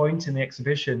this point in the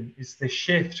exhibition, is the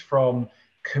shift from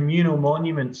communal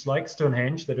monuments like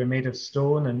Stonehenge that are made of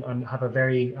stone and have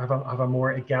a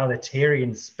more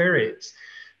egalitarian spirit,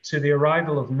 to the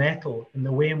arrival of metal and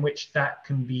the way in which that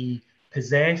can be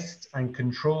possessed and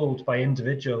controlled by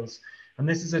individuals. And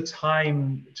this is a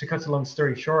time, to cut a long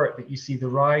story short, that you see the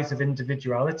rise of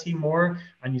individuality more,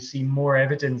 and you see more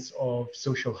evidence of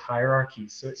social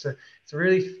hierarchies. So it's a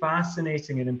really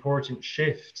fascinating and important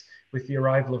shift with the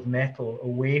arrival of metal,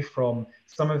 away from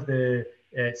some of the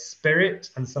spirit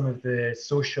and some of the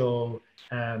social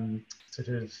sort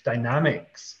of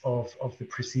dynamics of the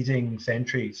preceding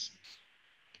centuries.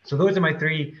 So those are my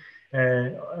three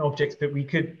objects, but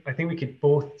I think we could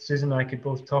both, Susan and I could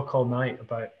both talk all night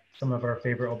about some of our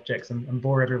favorite objects and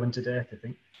bore everyone to death, I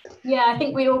think. Yeah, I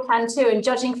think we all can too. And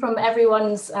judging from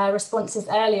everyone's responses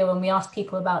earlier when we asked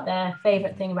people about their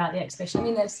favourite thing about the exhibition, I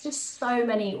mean, there's just so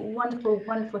many wonderful,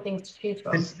 wonderful things to choose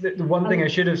from. The one thing I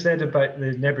should have said about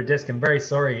the Nebra disc, I'm very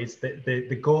sorry, is that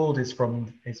the gold is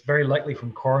very likely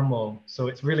from Cornwall. So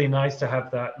it's really nice to have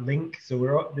that link.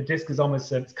 So the disc is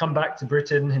almost, it's come back to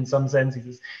Britain in some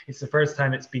senses. It's the first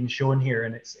time it's been shown here,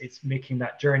 and it's making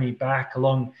that journey back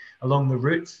along the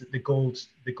routes that the gold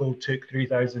took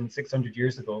 3,600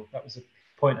 years ago. That was a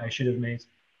point I should have made.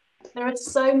 There are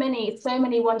so many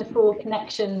wonderful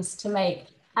connections to make.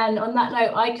 And on that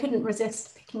note, I couldn't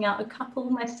resist picking out a couple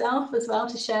myself as well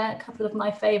to share a couple of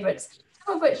my favourites,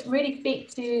 some of which really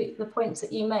speak to the points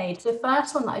that you made. The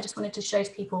first one that I just wanted to show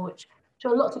to people, which I'm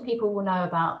sure lots of people will know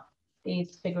about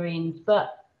these figurines,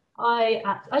 but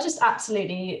I just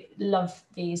absolutely love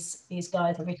these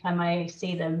guys every time I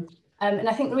see them. And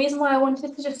I think the reason why I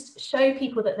wanted to just show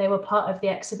people that they were part of the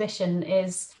exhibition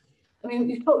is, I mean,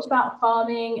 we've talked about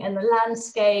farming and the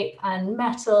landscape and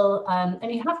metal,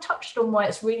 and you have touched on why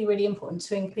it's really, really important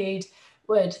to include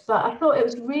wood. But I thought it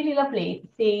was really lovely to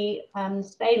see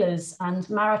sailors and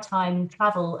maritime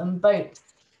travel and boats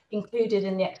included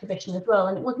in the exhibition as well.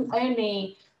 And it wasn't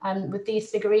only with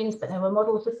these figurines, but there were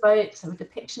models of boats and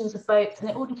depictions of boats, and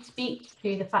it all just speaks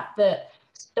to the fact that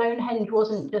Stonehenge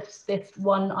wasn't just this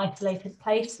one isolated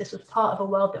place. This was part of a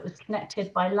world that was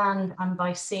connected by land and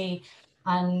by sea.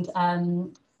 And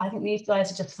I think these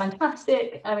guys are just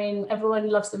fantastic. I mean, everyone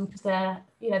loves them because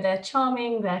they're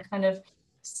charming, they're kind of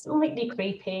slightly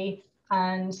creepy,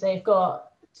 and they've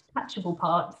got detachable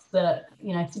parts that,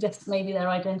 suggest maybe their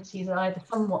identities are either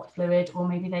somewhat fluid, or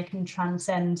maybe they can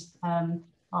transcend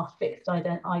our fixed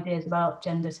ideas about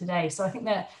gender today. So I think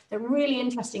they're really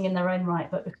interesting in their own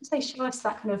right, but because they show us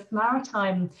that kind of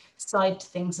maritime side to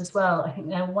things as well, I think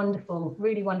they're wonderful,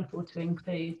 really wonderful to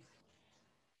include.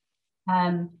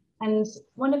 And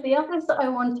one of the others that I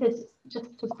wanted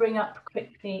just to bring up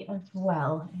quickly as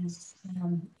well is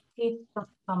a piece that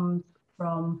comes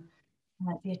from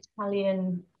the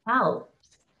Italian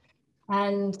Alps.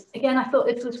 And again, I thought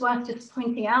this was worth just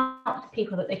pointing out to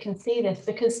people that they can see this,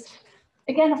 because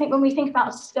again, I think when we think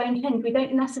about Stonehenge, we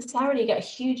don't necessarily get a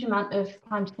huge amount of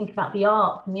time to think about the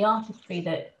art and the artistry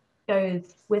that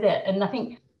goes with it. And I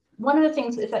think one of the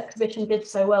things that this exhibition did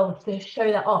so well was to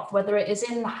show that off, whether it is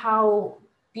in how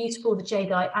beautiful the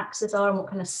jadeite axes are and what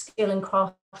kind of skill and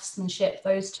craftsmanship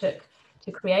those took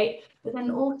to create, but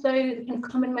then also the kind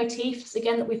of common motifs,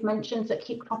 again, that we've mentioned that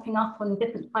keep cropping up on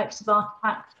different types of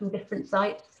artifacts from different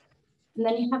sites. And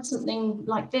then you have something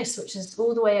like this, which is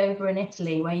all the way over in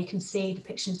Italy, where you can see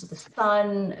depictions of the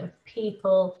sun, of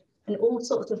people, and all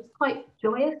sorts of quite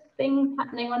joyous things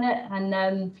happening on it.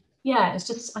 And yeah, it's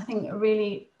just, I think, a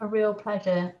real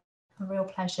pleasure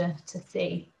to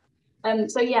see.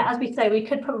 So yeah, as we say, we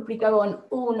could probably go on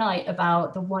all night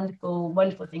about the wonderful,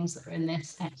 wonderful things that are in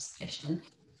this exhibition.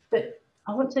 But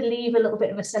I want to leave a little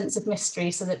bit of a sense of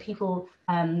mystery so that people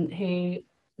who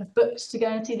have booked to go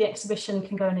and see the exhibition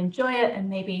can go and enjoy it, and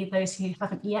maybe those who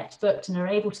haven't yet booked and are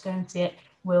able to go and see it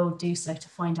will do so to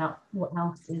find out what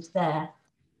else is there.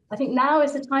 I think now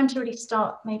is the time to really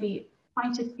start maybe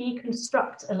trying to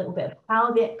deconstruct a little bit of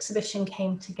how the exhibition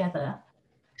came together,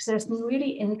 because there's some really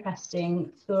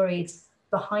interesting stories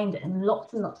behind it and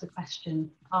lots of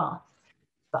questions asked.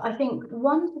 But I think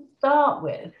one to start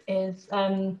with is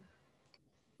when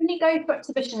you go for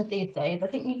exhibitions these days, I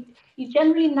think you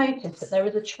generally notice that there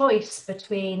is a choice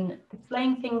between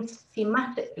displaying things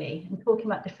thematically and talking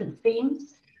about different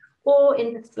themes, or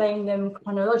in displaying them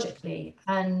chronologically.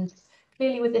 And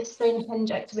clearly with this Stonehenge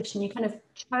exhibition, you kind of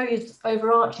chose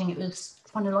overarching, it was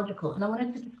chronological. And I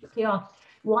wanted to quickly ask,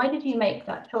 why did you make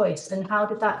that choice, and how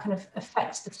did that kind of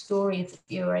affect the stories that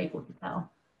you were able to tell?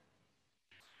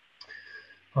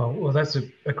 Oh, well, that's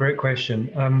a great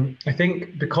question. I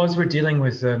think because we're dealing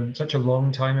with such a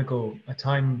long time ago, a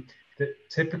time that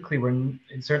typically we're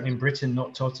certainly in Britain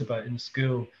not taught about in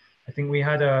school, I think we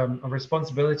had a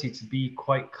responsibility to be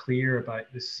quite clear about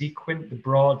the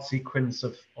broad sequence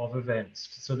of events,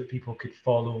 so that people could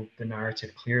follow the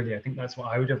narrative clearly. I think that's what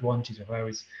I would have wanted if I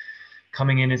was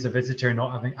coming in as a visitor,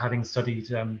 not having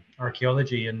studied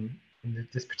archaeology in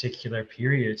this particular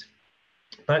period.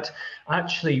 But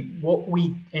actually, what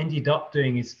we ended up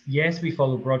doing is, yes, we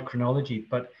follow broad chronology,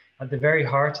 but at the very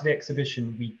heart of the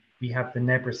exhibition, we have the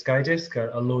Nebra Sky Disc,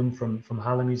 a loan from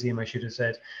Halle Museum, I should have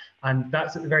said. And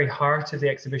that's at the very heart of the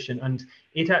exhibition. And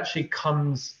it actually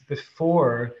comes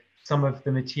before some of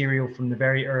the material from the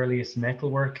very earliest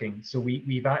metalworking. So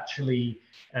we've actually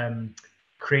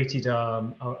created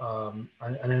an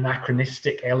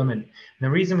anachronistic element. And the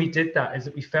reason we did that is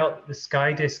that we felt that the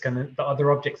Sky Disc and the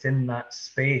other objects in that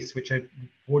space, which I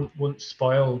won't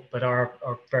spoil, but are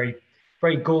very,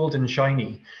 very gold and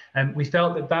shiny. And we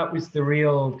felt that that was the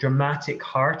real dramatic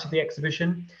heart of the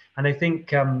exhibition. And I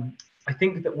think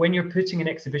that when you're putting an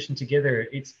exhibition together,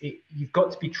 you've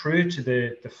got to be true to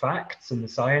the facts and the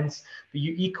science, but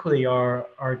you equally are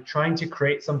trying to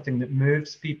create something that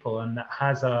moves people and that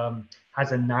has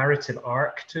a narrative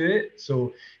arc to it.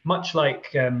 So much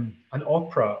like an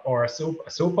opera or a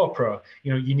soap opera,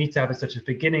 you need to have such a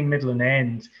beginning, middle, and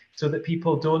end, so that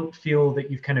people don't feel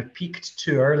that you've kind of peaked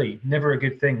too early. Never a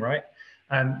good thing, right?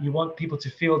 You want people to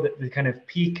feel that the kind of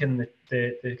peak and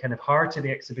the kind of heart of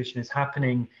the exhibition is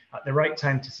happening at the right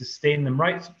time to sustain them,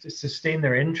 right, to sustain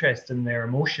their interest and their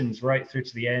emotions right through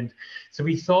to the end. So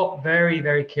we thought very,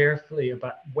 very carefully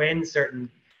about when certain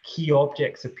key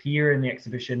objects appear in the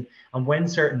exhibition and when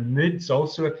certain moods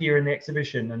also appear in the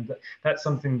exhibition. And that's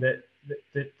something that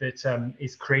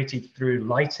is created through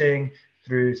lighting,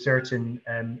 through certain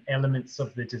elements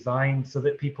of the design, so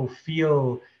that people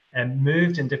feel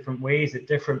moved in different ways at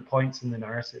different points in the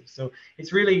narrative. So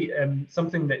it's really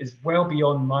something that is well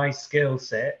beyond my skill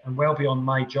set and well beyond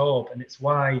my job. And it's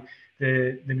why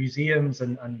the museums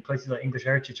and places like English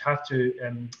Heritage have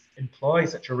to employ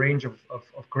such a range of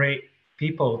great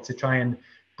people to try and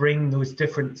bring those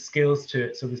different skills to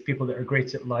it. So there's people that are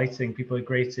great at lighting, people are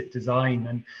great at design.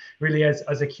 And really,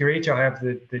 as a curator, I have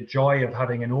the joy of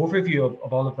having an overview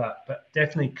of all of that, but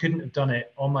definitely couldn't have done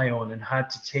it on my own and had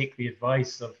to take the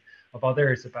advice of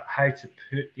others about how to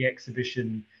put the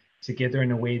exhibition together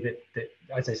in a way that,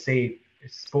 as I say,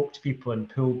 spoke to people and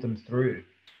pulled them through.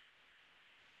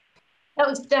 That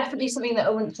was definitely something that I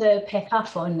want to pick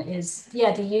up on is,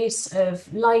 yeah, the use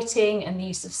of lighting and the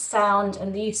use of sound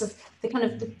and the use of the kind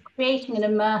of creating an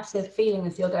immersive feeling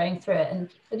as you're going through it. And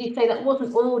as you say, that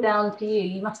wasn't all down to you.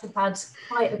 You must have had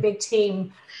quite a big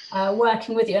team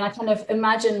working with you. And I kind of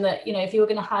imagine that, if you were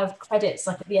going to have credits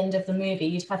like at the end of the movie,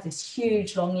 you'd have this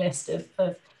huge long list of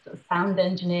sort of sound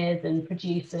engineers and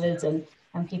producers and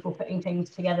people putting things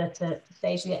together to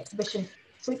stage the exhibition.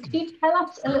 So could you tell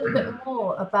us a little bit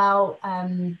more about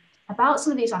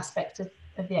some of these aspects of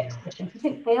the exhibition? I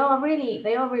think they are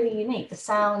really unique. The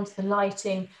sound, the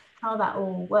lighting, how that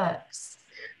all works.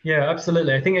 Yeah,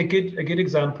 absolutely. I think a good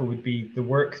example would be the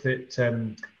work that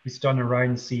was done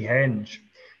around Stonehenge.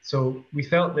 So we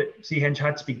felt that Stonehenge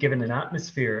had to be given an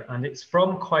atmosphere, and it's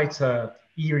from quite a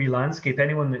eerie landscape.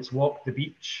 Anyone that's walked the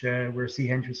beach where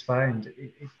Stonehenge was found,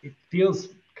 it feels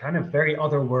kind of very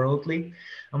otherworldly.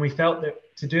 And we felt that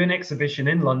to do an exhibition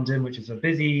in London, which is a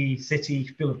busy city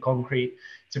full of concrete,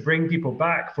 to bring people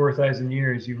back 4,000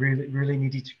 years, you really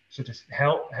needed to sort of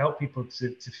help people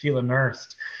to feel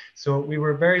immersed. So we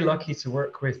were very lucky to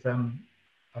work with an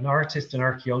artist and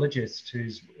archaeologist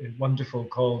who's wonderful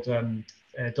called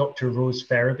Dr. Rose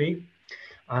Ferraby,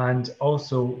 and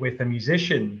also with a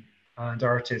musician and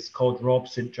artist called Rob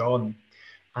St. John.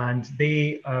 And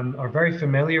they are very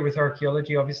familiar with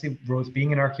archaeology, obviously, Rose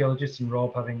being an archaeologist and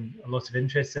Rob having a lot of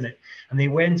interest in it. And they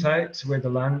went out to where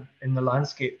in the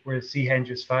landscape where Stonehenge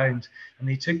was found, and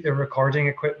they took their recording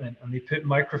equipment and they put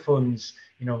microphones,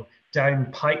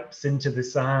 down pipes into the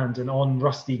sand and on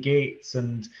rusty gates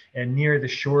and near the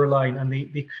shoreline. And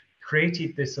they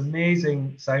created this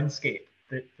amazing soundscape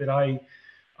that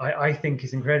I think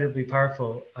is incredibly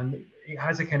powerful. And it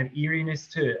has a kind of eeriness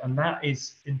to it, and that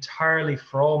is entirely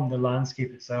from the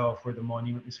landscape itself where the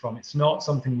monument is from. It's not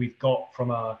something we've got from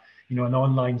an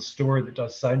online store that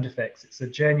does sound effects. It's a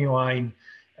genuine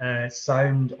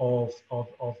sound of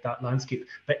that landscape,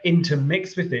 but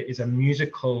intermixed with it is a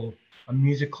musical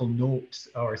note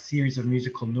or a series of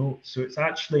musical notes. So it's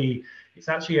actually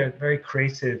a very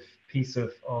creative piece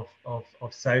of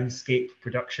soundscape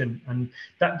production, and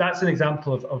that's an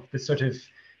example of the sort of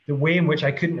the way in which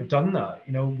I couldn't have done that.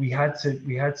 We had to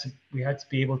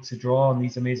be able to draw on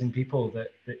these amazing people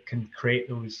that can create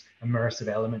those immersive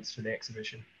elements for the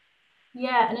exhibition.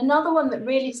 Yeah, and another one that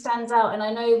really stands out, and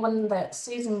I know one that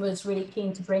Susan was really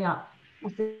keen to bring up,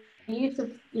 is the use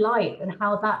of light and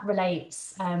how that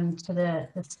relates to the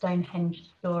Stonehenge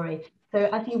story. So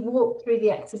as you walk through the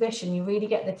exhibition, you really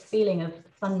get this feeling of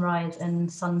sunrise and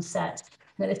sunset.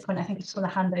 And at this point, I think I just want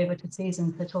to hand over to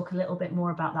Susan to talk a little bit more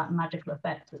about that magical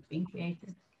effect that's been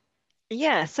created.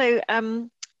 Yeah, so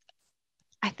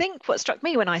I think what struck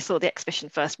me when I saw the exhibition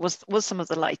first was some of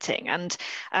the lighting, and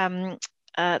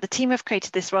the team have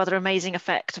created this rather amazing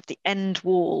effect of the end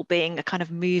wall being a kind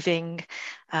of moving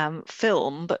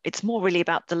film, but it's more really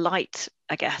about the light,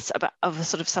 I guess, of a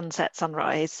sort of sunset,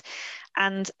 sunrise.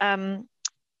 And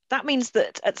that means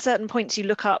that at certain points you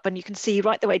look up and you can see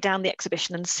right the way down the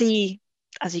exhibition and see,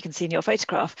 as you can see in your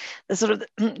photograph, the sort of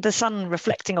the sun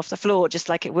reflecting off the floor, just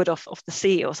like it would off the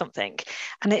sea or something.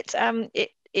 And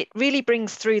it really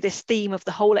brings through this theme of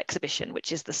the whole exhibition,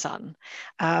 which is the sun,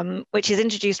 which is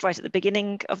introduced right at the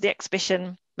beginning of the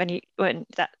exhibition when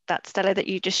that stela that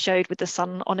you just showed with the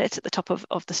sun on it at the top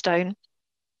of the stone.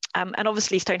 And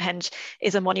obviously Stonehenge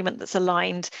is a monument that's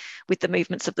aligned with the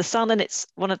movements of the sun, and it's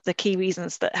one of the key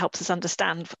reasons that helps us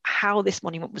understand how this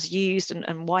monument was used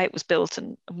and why it was built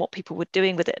and what people were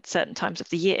doing with it at certain times of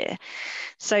the year.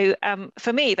 So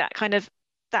for me, that kind of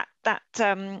that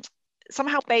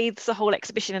somehow bathes the whole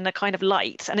exhibition in a kind of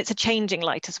light, and it's a changing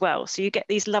light as well. So you get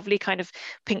these lovely kind of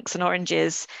pinks and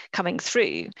oranges coming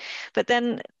through. But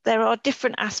then there are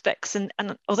different aspects, and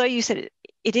although you said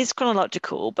it is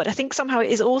chronological, but I think somehow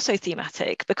it is also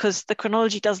thematic, because the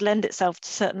chronology does lend itself to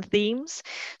certain themes.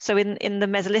 So in the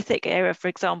Mesolithic era, for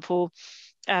example,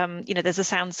 there's a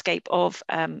soundscape of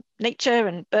nature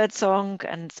and birdsong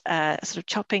and sort of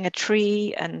chopping a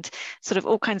tree and sort of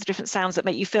all kinds of different sounds that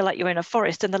make you feel like you're in a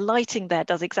forest, and the lighting there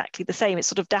does exactly the same. It's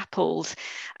sort of dappled,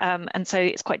 and so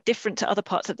it's quite different to other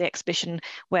parts of the exhibition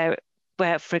where,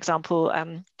 for example,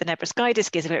 the Nebra Sky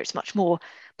Disc is, where it's much more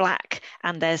black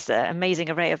and there's an amazing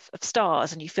array of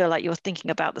stars, and you feel like you're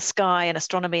thinking about the sky and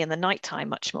astronomy in the nighttime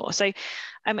much more. So,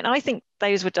 I mean, I think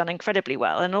those were done incredibly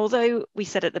well. And although we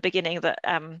said at the beginning that,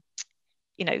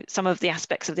 some of the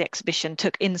aspects of the exhibition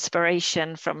took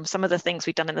inspiration from some of the things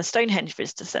we've done in the Stonehenge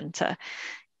Visitor Centre,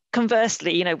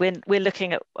 conversely, we're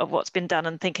looking at what's been done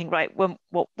and thinking, right, what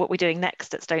we're doing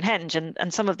next at Stonehenge,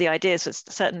 and some of the ideas was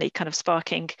certainly kind of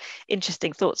sparking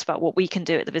interesting thoughts about what we can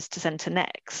do at the visitor centre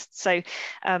next. So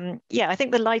I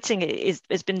think the lighting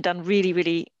has been done really,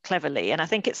 really cleverly, and I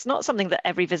think it's not something that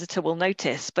every visitor will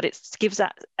notice, but it gives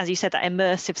that, as you said, that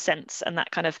immersive sense and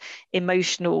that kind of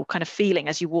emotional kind of feeling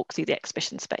as you walk through the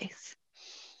exhibition space.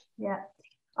 Yeah.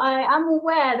 I am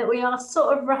aware that we are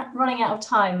sort of running out of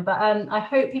time, but I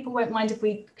hope people won't mind if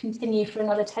we continue for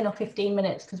another 10 or 15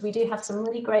 minutes, because we do have some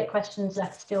really great questions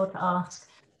left still to ask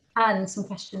and some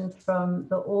questions from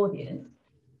the audience.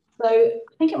 So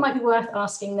I think it might be worth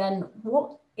asking then,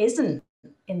 what isn't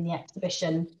in the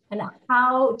exhibition, and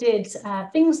how did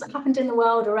things that happened in the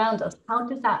world around us, how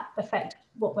did that affect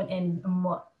what went in and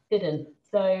what didn't?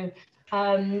 So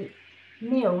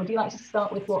Neil, would you like to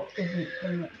start with what isn't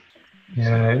in the exhibition?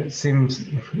 Yeah, it seems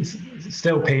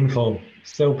still painful,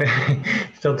 still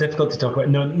difficult to talk about.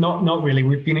 No, not really.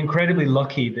 We've been incredibly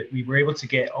lucky that we were able to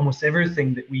get almost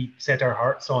everything that we set our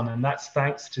hearts on, and that's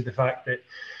thanks to the fact that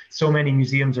so many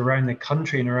museums around the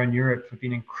country and around Europe have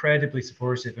been incredibly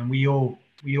supportive, and we owe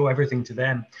everything to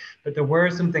them. But there were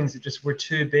some things that just were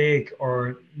too big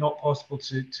or not possible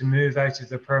to move out of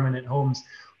their permanent homes.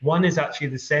 One is actually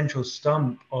the central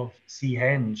stump of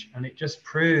Stonehenge, and it just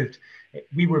proved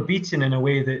we were beaten in a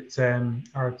way that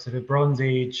our sort of Bronze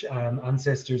Age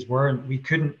ancestors weren't. We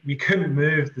couldn't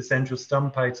move the central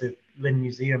stump out of Lynn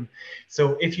Museum.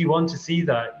 So if you want to see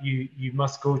that, you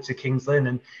must go to King's Lynn,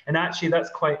 and actually that's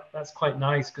quite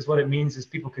nice, because what it means is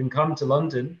people can come to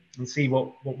London and see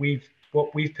what we've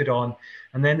put on,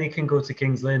 and then they can go to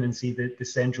King's Lynn and see the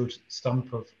central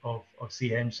stump of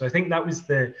Stonehenge. So I think that was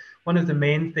one of the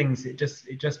main things. It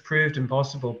just proved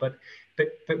impossible, but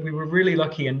we were really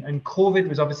lucky, and COVID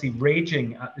was obviously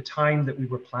raging at the time that we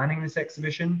were planning this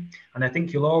exhibition. And I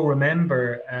think you'll all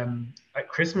remember at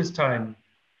Christmas time,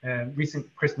 recent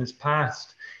Christmas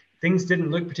past, things didn't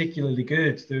look particularly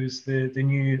good. There was the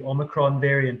new Omicron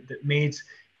variant that made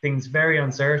things very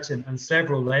uncertain, and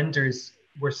several lenders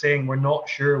were saying, we're not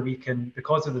sure we can,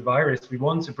 because of the virus, we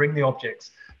want to bring the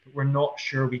objects, but we're not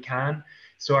sure we can.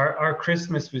 So our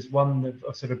Christmas was one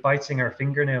of sort of biting our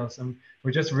fingernails, and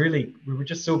we were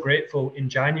just so grateful in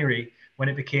January when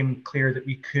it became clear that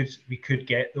we could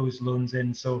get those loans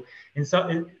in. So in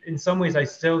some ways, I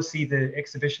still see the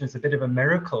exhibition as a bit of a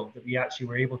miracle that we actually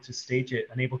were able to stage it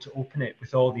and able to open it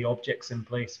with all the objects in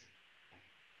place.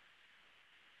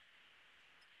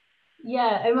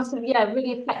 Yeah, it must have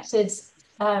really affected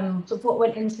sort of what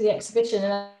went into the exhibition.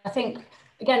 And I think,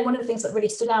 again, one of the things that really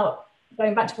stood out,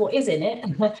 going back to what is in it,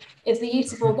 is the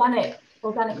use of organic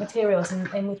materials,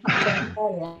 and we touched on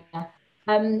it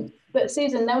earlier. But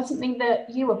Susan, there was something that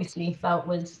you obviously felt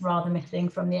was rather missing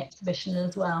from the exhibition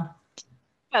as well.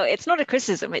 Well, it's not a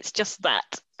criticism, it's just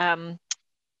that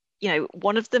you know,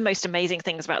 one of the most amazing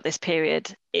things about this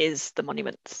period is the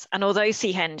monuments. And although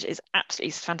Stonehenge is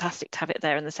absolutely fantastic to have it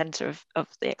there in the centre of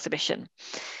the exhibition,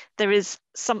 there is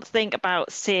something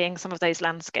about seeing some of those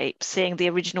landscapes, seeing the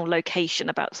original location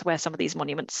about where some of these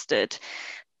monuments stood,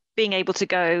 being able to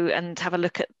go and have a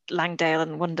look at Langdale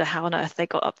and wonder how on earth they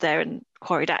got up there and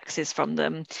quarried axes from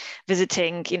them,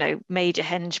 visiting, you know, major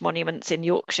henge monuments in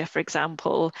Yorkshire, for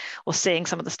example, or seeing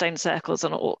some of the stone circles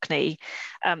on Orkney.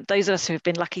 Those of us who have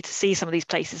been lucky to see some of these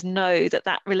places know that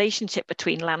that relationship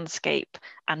between landscape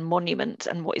and monument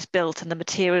and what is built and the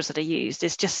materials that are used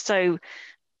is just so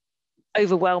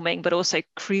overwhelming, but also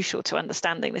crucial to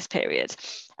understanding this period.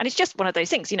 And it's just one of those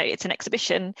things, you know, it's an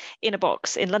exhibition in a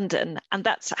box in London, and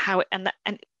that's how it, and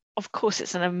of course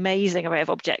it's an amazing array of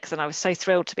objects, and I was so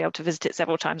thrilled to be able to visit it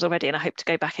several times already, and I hope to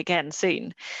go back again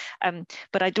soon.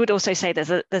 But I would also say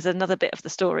there's another bit of the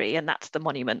story, and that's the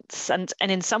monuments. And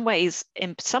in some ways,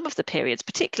 in some of the periods,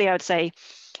 particularly I would say,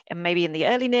 and maybe in the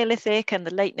early Neolithic and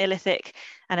the late Neolithic,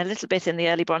 and a little bit in the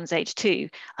early Bronze Age too,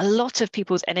 a lot of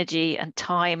people's energy and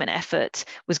time and effort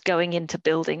was going into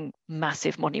building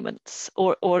massive monuments,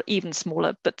 or even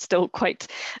smaller, but still quite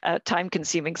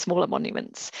time-consuming smaller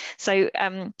monuments. So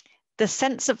the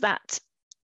sense of that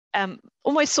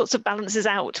almost sorts of balances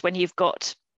out when you've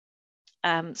got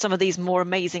some of these more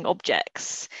amazing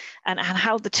objects, and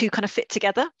how the two kind of fit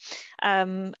together.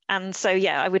 And so,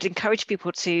 yeah, I would encourage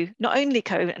people to not only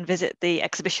go and visit the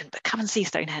exhibition, but come and see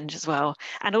Stonehenge as well,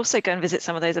 and also go and visit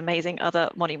some of those amazing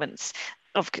other monuments.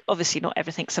 Obviously, not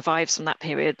everything survives from that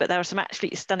period, but there are some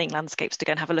absolutely stunning landscapes to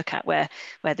go and have a look at where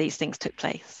these things took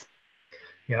place.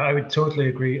 Yeah, I would totally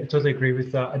agree. I totally agree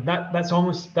with that. And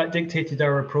that dictated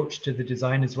our approach to the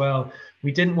design as well.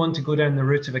 We didn't want to go down the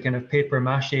route of a kind of paper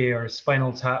mache or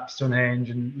spinal tap Stonehenge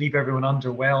and leave everyone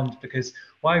underwhelmed, because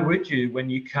why would you, when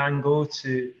you can go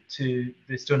to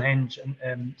the Stonehenge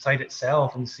site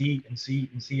itself and see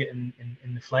it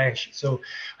in the flesh? So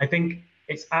I think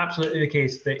it's absolutely the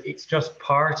case that it's just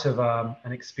part of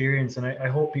an experience, and I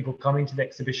hope people coming to the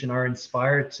exhibition are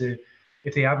inspired to,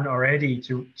 if they haven't already,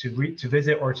 to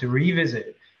visit or to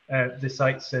revisit the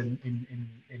sites in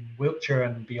Wiltshire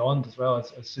and beyond, as well,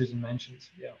 as Susan mentioned.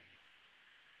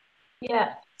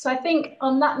 Yeah, so I think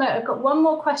on that note, I've got one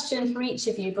more question for each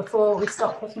of you before we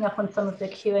start picking up on some of the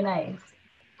Q&A.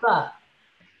 But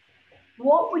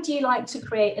what would you like to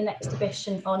create an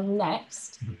exhibition on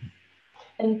next?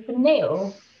 And for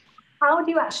Neil, how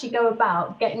do you actually go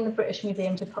about getting the British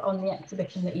Museum to put on the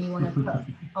exhibition that you want to put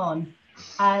on?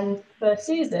 And for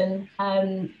Susan,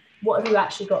 what have you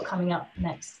actually got coming up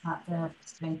next at the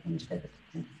Stonehenge visit?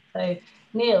 So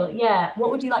Neil, yeah,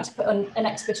 what would you like to put on an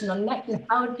exhibition on next, and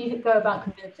how do you go about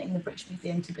convincing the British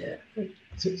Museum to do it?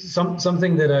 So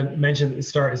something that I mentioned at the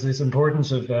start is this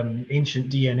importance of ancient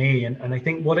DNA, and I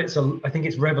think I think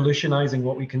it's revolutionising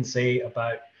what we can say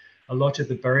about a lot of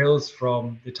the burials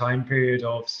from the time period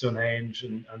of Stonehenge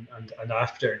and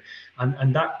after,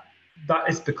 and that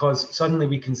is because suddenly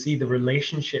we can see the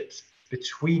relationships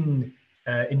between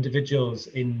individuals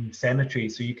in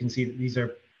cemeteries. So you can see that these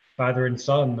are father and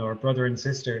son, or brother and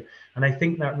sister. And I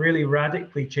think that really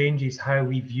radically changes how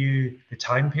we view the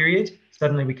time period.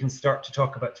 Suddenly we can start to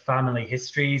talk about family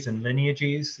histories and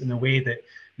lineages in a way that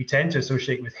we tend to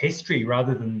associate with history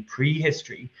rather than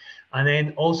prehistory. And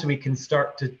then also we can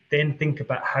start to then think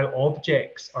about how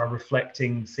objects are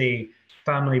reflecting, say,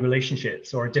 family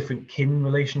relationships or different kin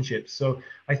relationships. So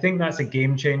I think that's a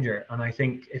game changer. And I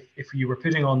think if you were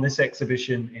putting on this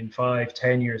exhibition in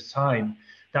 5-10 years' time,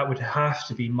 that would have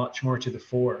to be much more to the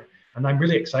fore. And I'm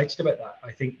really excited about that.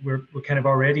 I think we're kind of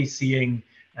already seeing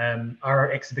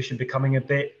our exhibition becoming a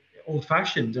bit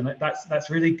old-fashioned, and that's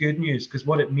really good news, because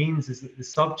what it means is that the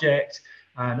subject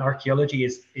and archaeology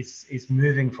is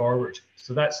moving forward.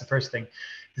 So that's the first thing.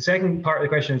 The second part of the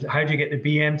question is, how do you get the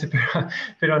BM to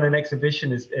put on an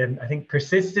exhibition? Is I think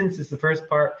persistence is the first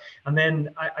part, and then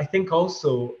I think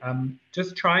also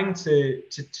just trying to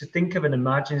think of an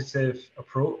imaginative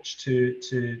approach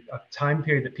to a time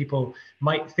period that people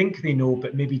might think they know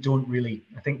but maybe don't really.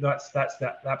 I think that's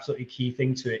the absolutely key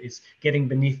thing to it, is getting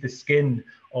beneath the skin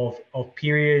of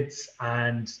periods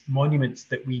and monuments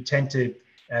that we tend to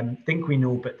think we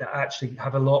know, but that actually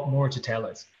have a lot more to tell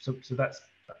us. So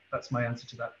that's my answer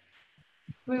to that.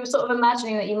 We were sort of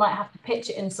imagining that you might have to pitch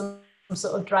it in some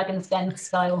sort of Dragon's Den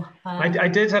style. I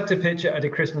did have to pitch it at a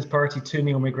Christmas party to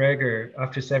Neil McGregor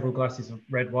after several glasses of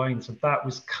red wine. So that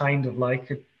was kind of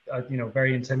like a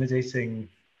very intimidating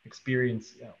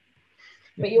experience. Yeah.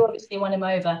 But you obviously won him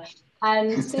over.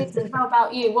 And Susan, how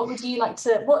about you? What would you like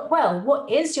to?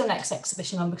 What is your next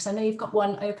exhibition on? Because I know you've got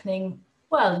one opening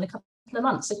in a couple of the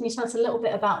month. So can you tell us a little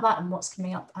bit about that and what's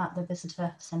coming up at the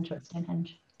Visitor Centre at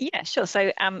Stonehenge? Yeah, sure.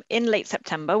 So in late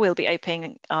September, we'll be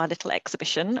opening our little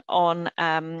exhibition on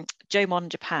Jomon,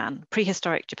 Japan,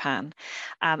 prehistoric Japan.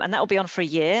 And that will be on for a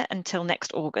year until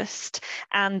next August.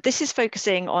 And this is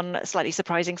focusing on a slightly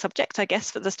surprising subject, I guess,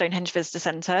 for the Stonehenge Visitor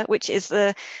Centre, which is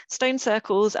the stone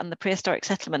circles and the prehistoric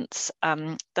settlements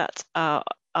that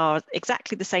are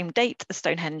exactly the same date as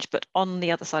Stonehenge, but on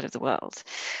the other side of the world.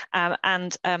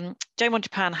 Jomon,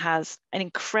 Japan has an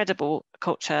incredible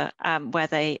culture where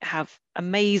they have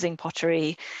amazing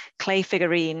pottery, clay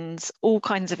figurines, all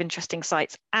kinds of interesting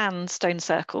sites, and stone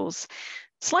circles.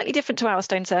 Slightly different to our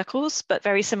stone circles, but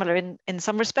very similar in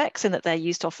some respects, in that they're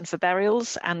used often for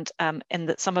burials, and in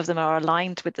that some of them are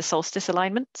aligned with the solstice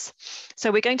alignments.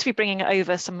 So we're going to be bringing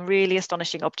over some really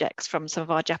astonishing objects from some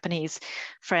of our Japanese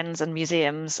friends and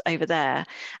museums over there,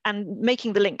 and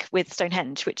making the link with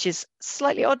Stonehenge, which is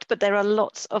slightly odd, but there are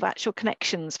lots of actual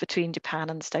connections between Japan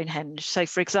and Stonehenge. So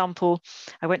for example,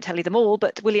 I won't tell you them all,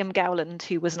 but William Gowland,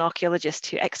 who was an archaeologist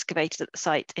who excavated at the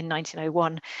site in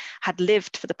 1901, had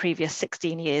lived for the previous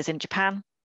 16 years in Japan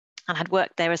and had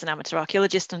worked there as an amateur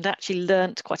archaeologist, and actually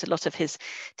learnt quite a lot of his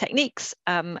techniques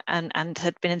and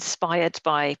had been inspired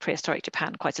by prehistoric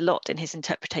Japan quite a lot in his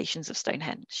interpretations of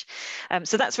Stonehenge.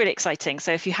 So that's really exciting.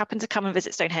 So if you happen to come and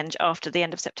visit Stonehenge after the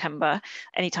end of September,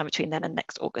 anytime between then and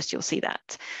next August, you'll see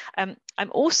that.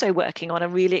 I'm also working on a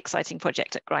really exciting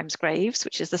project at Grimes Graves,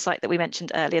 which is the site that we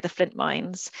mentioned earlier, the Flint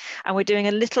Mines. And we're doing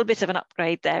a little bit of an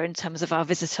upgrade there in terms of our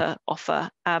visitor offer,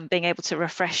 being able to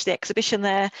refresh the exhibition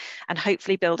there and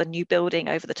hopefully build a new building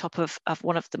over the top of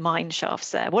one of the mine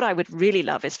shafts there. What I would really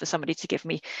love is for somebody to give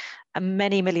me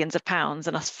many millions of pounds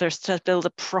and for us to build a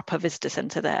proper visitor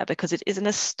centre there, because it is an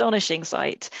astonishing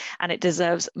site and it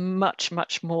deserves much,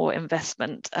 much more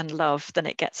investment and love than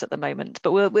it gets at the moment.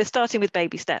 But we're starting with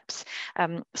baby steps.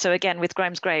 So again, with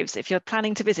Grimes Graves, if you're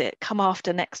planning to visit, come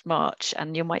after next March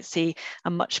and you might see a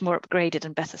much more upgraded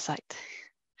and better site.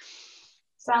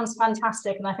 Sounds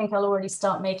fantastic, and I think I'll already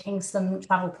start making some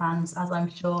travel plans, as I'm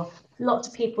sure lots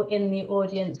of people in the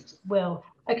audience will.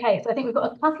 Okay, so I think we've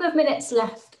got a couple of minutes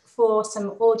left for some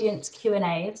audience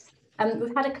Q&As.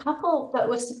 We've had a couple that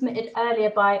were submitted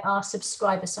earlier by our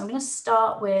subscribers, so I'm going to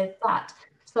start with that.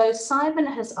 So Simon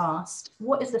has asked,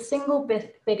 what is the single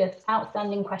biggest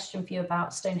outstanding question for you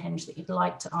about Stonehenge that you'd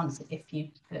like to answer if you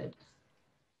could?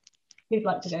 Who'd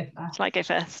like to go first? Shall I go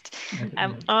first?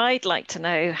 I'd like to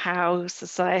know how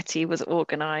society was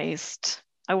organised.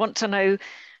 I want to know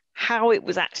how it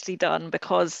was actually done,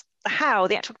 because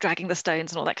the actual dragging the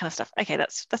stones and all that kind of stuff, okay,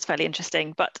 that's fairly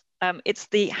interesting, but it's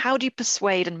the how do you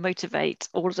persuade and motivate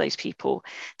all of those people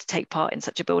to take part in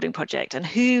such a building project, and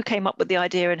who came up with the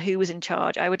idea and who was in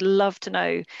charge. I would love to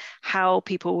know how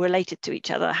people related to each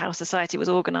other, how society was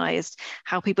organised,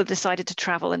 how people decided to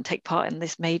travel and take part in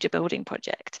this major building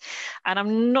project. And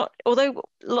I'm not, although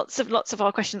lots of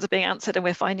our questions are being answered and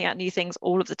we're finding out new things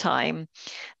all of the time,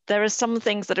 there are some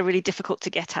things that are really difficult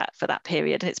to get at for that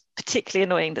period. And it's particularly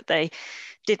annoying that they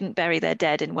didn't bury their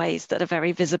dead in ways that are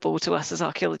very visible to us as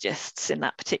archaeologists in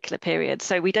that particular period.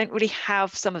 So we don't really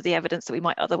have some of the evidence that we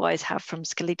might otherwise have from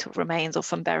skeletal remains or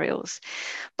from burials.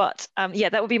 But yeah,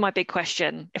 that would be my big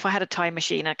question. If I had a time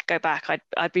machine, I could go back,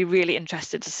 I'd be really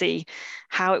interested to see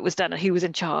how it was done and who was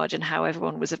in charge and how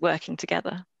everyone was working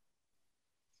together.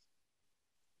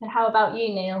 And how about you,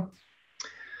 Neil?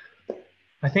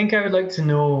 I think I would like to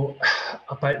know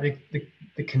about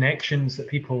the connections that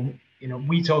people,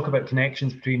 we talk about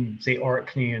connections between, say,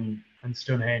 Orkney and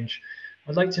Stonehenge.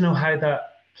 I'd like to know how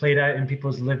that played out in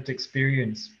people's lived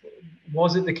experience.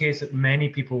 Was it the case that many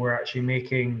people were actually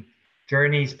making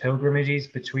journeys, pilgrimages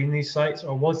between these sites,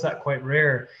 or was that quite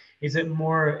rare? Is it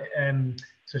more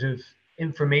sort of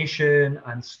information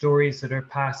and stories that are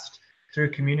passed through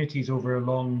communities over a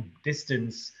long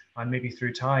distance and maybe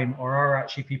through time, or are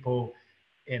actually people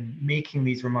in making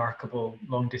these remarkable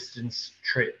long distance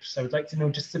trips? I would like to know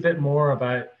just a bit more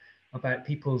about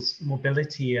people's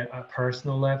mobility at a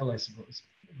personal level, I suppose,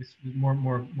 with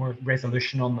more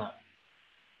resolution on that.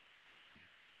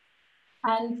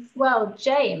 And well,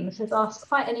 James has asked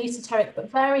quite an esoteric but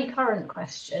very current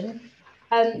question.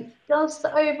 Does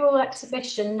the overall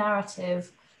exhibition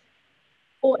narrative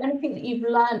or anything that you've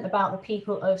learned about the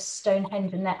people of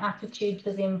Stonehenge and their attitude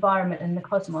to the environment and the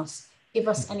cosmos give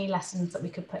us any lessons that we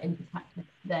could put into practice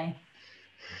today?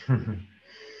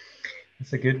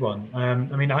 That's a good one. I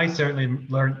mean, I certainly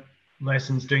learned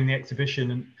lessons during the exhibition,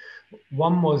 and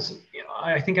one was,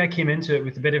 I think I came into it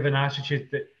with a bit of an attitude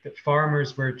that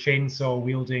farmers were chainsaw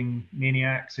wielding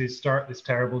maniacs who start this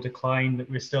terrible decline that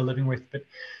we're still living with,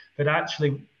 but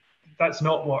actually that's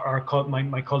not what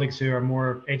my colleagues who are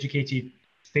more educated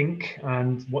think,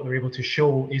 and what they're able to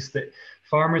show is that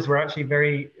farmers were actually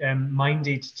very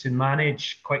minded to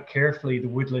manage quite carefully the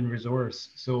woodland resource.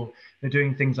 So they're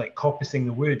doing things like coppicing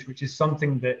the wood, which is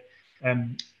something that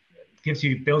gives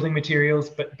you building materials,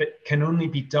 but can only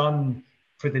be done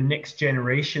for the next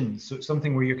generation. So it's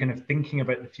something where you're kind of thinking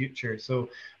about the future. So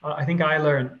I think I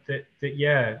learned that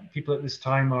yeah, people at this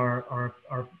time are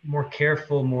more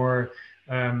careful, more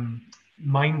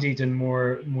minded, and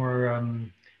more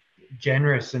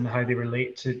generous in how they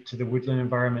relate to the woodland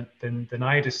environment than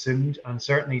I had assumed, and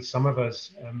certainly some of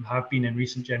us have been in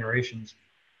recent generations.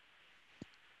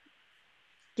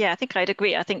 Yeah, I think I'd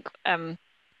agree. I think one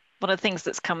of the things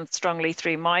that's come strongly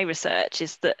through my research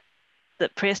is that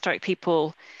prehistoric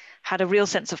people had a real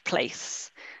sense of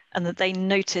place, and that they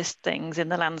noticed things in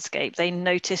the landscape. They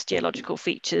noticed geological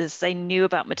features, they knew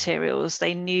about materials,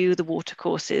 they knew the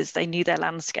watercourses, they knew their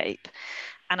landscape.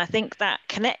 And I think that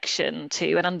connection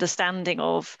to an understanding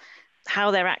of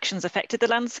how their actions affected the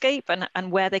landscape,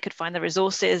 and where they could find the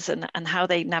resources, and how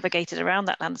they navigated around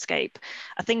that landscape,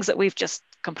 are things that we've just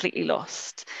completely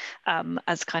lost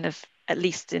as kind of, at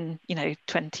least in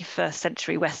 21st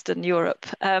century Western Europe.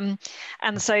 And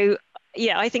so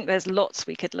yeah, I think there's lots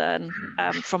we could learn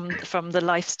from the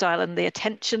lifestyle and the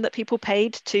attention that people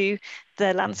paid to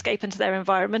their landscape and to their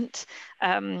environment.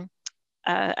 And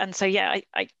so yeah,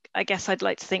 I guess I'd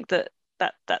like to think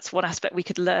that's one aspect we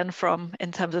could learn from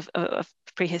in terms of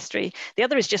prehistory. The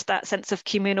other is just that sense of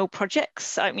communal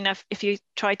projects. I mean, if you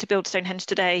tried to build Stonehenge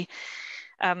today,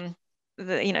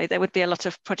 there would be a lot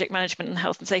of project management and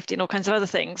health and safety and all kinds of other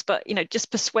things, but just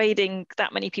persuading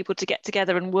that many people to get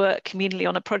together and work communally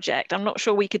on a project, I'm not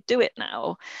sure we could do it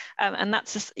now. And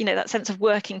that's just, that sense of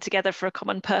working together for a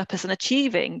common purpose and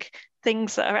achieving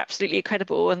things that are absolutely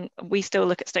incredible, and we still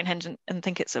look at Stonehenge and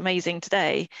think it's amazing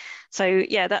today. So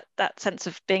yeah, that sense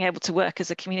of being able to work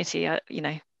as a community,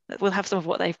 we'll have some of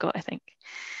what they've got, I think.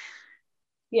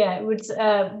 Yeah, it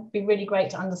would be really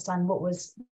great to understand what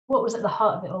was at the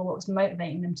heart of it all, what was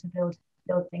motivating them to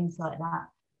build things like that.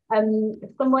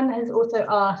 Someone has also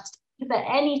asked, is there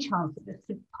any chance that this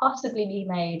could possibly be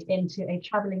made into a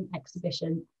travelling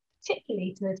exhibition,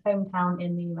 particularly to his hometown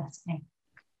in the USA?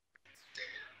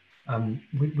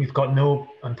 We've got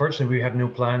unfortunately, we have no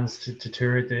plans to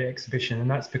tour the exhibition,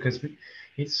 and that's because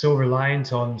it's so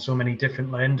reliant on so many different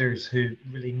lenders who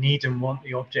really need and want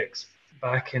the objects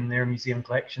back in their museum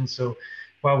collection. So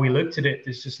while we looked at it,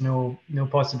 there's just no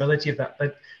possibility of that.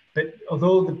 But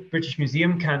although the British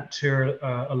Museum can't tour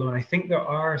alone, I think there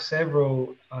are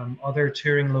several other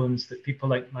touring loans that people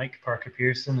like Mike Parker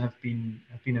Pearson have been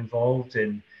involved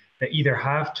in, that either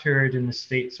have toured in the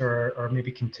States or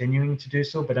maybe continuing to do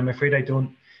so. But I'm afraid I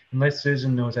don't, unless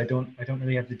Susan knows, I don't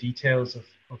really have the details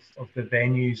of the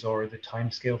venues or the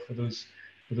timescale for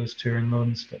those touring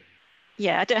loans. But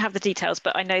yeah, I don't have the details,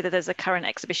 but I know that there's a current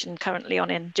exhibition currently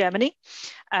on in Germany.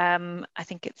 I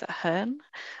think it's at Herne.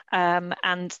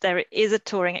 And there is a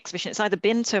touring exhibition. It's either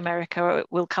been to America or it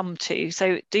will come to.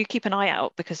 So do keep an eye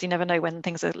out, because you never know when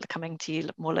things are coming to you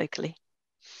more locally.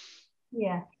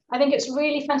 Yeah, I think it's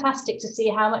really fantastic to see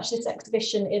how much this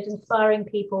exhibition is inspiring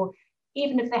people,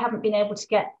 even if they haven't been able to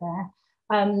get there.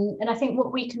 And I think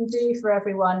what we can do for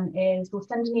everyone is we'll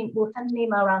send an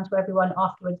email around to everyone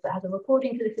afterwards that has a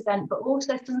recording for this event, but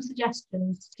also some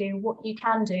suggestions to what you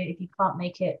can do if you can't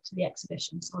make it to the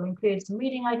exhibition. So we'll include some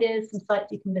reading ideas, some sites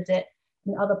you can visit,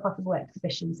 and other possible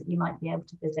exhibitions that you might be able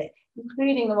to visit,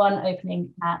 including the one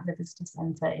opening at the Visitor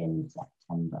Centre in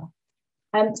September.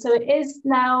 So it is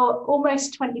now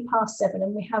almost 7:20,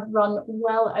 and we have run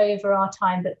well over our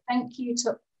time, but thank you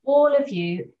to all of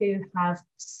you who have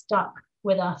stuck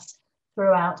with us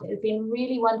throughout. It's been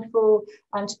really wonderful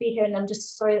to be here, and I'm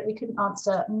just sorry that we couldn't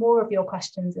answer more of your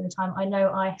questions in the time. I know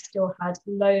I still had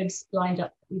loads lined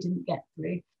up that we didn't get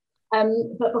through.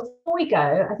 But before we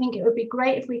go, I think it would be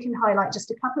great if we can highlight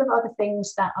just a couple of other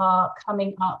things that are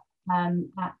coming up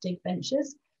at Dig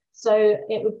Ventures. So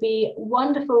it would be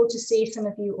wonderful to see some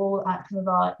of you all at some of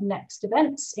our next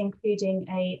events, including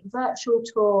a virtual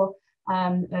tour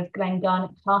of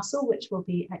Glengarnock Castle, which will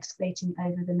be excavating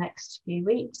over the next few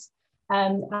weeks,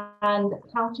 and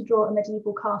how to draw a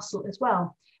medieval castle as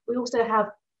well. We also have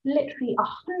literally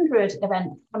 100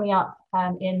 events coming up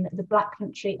in the Black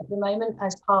Country at the moment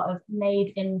as part of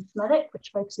Made in Smethwick,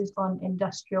 which focuses on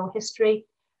industrial history,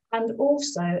 and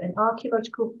also an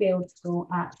archaeological field tour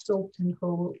at Salton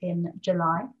Hall in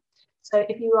July. So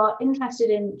if you are interested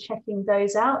in checking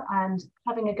those out and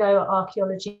having a go at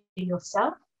archaeology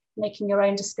yourself, making your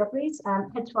own discoveries,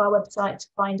 head to our website to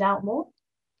find out more.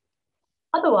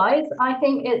 Otherwise, I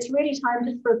think it's really time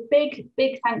just for a big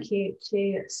thank you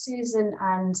to Susan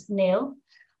and Neil.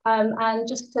 And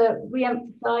just to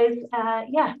re-emphasize,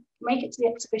 yeah, make it to the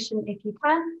exhibition if you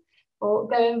can, or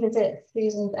go and visit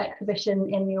Susan's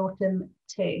exhibition in the autumn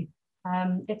too.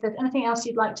 If there's anything else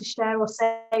you'd like to share or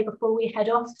say before we head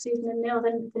off, Susan and Neil,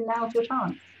 then now's your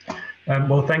chance.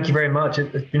 Well, thank you very much.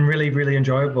 It's been really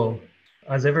enjoyable,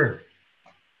 as ever.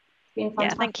 Yeah,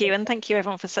 thank you. And thank you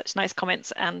everyone for such nice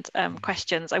comments and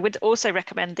questions. I would also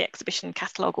recommend the exhibition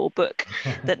catalogue or book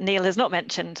that Neil has not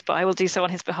mentioned, but I will do so on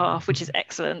his behalf, which is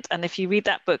excellent. And if you read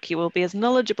that book, you will be as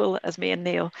knowledgeable as me and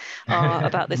Neil are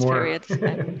about this period.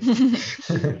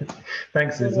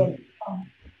 Thanks, Susan.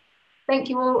 Thank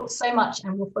you all so much,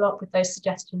 and we'll follow up with those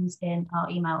suggestions in our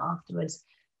email afterwards.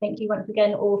 Thank you once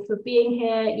again all for being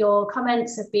here. Your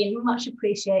comments have been much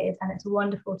appreciated, and it's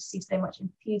wonderful to see so much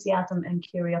enthusiasm and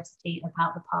curiosity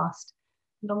about the past.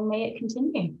 Long may it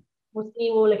continue. We'll see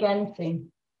you all again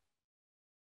soon.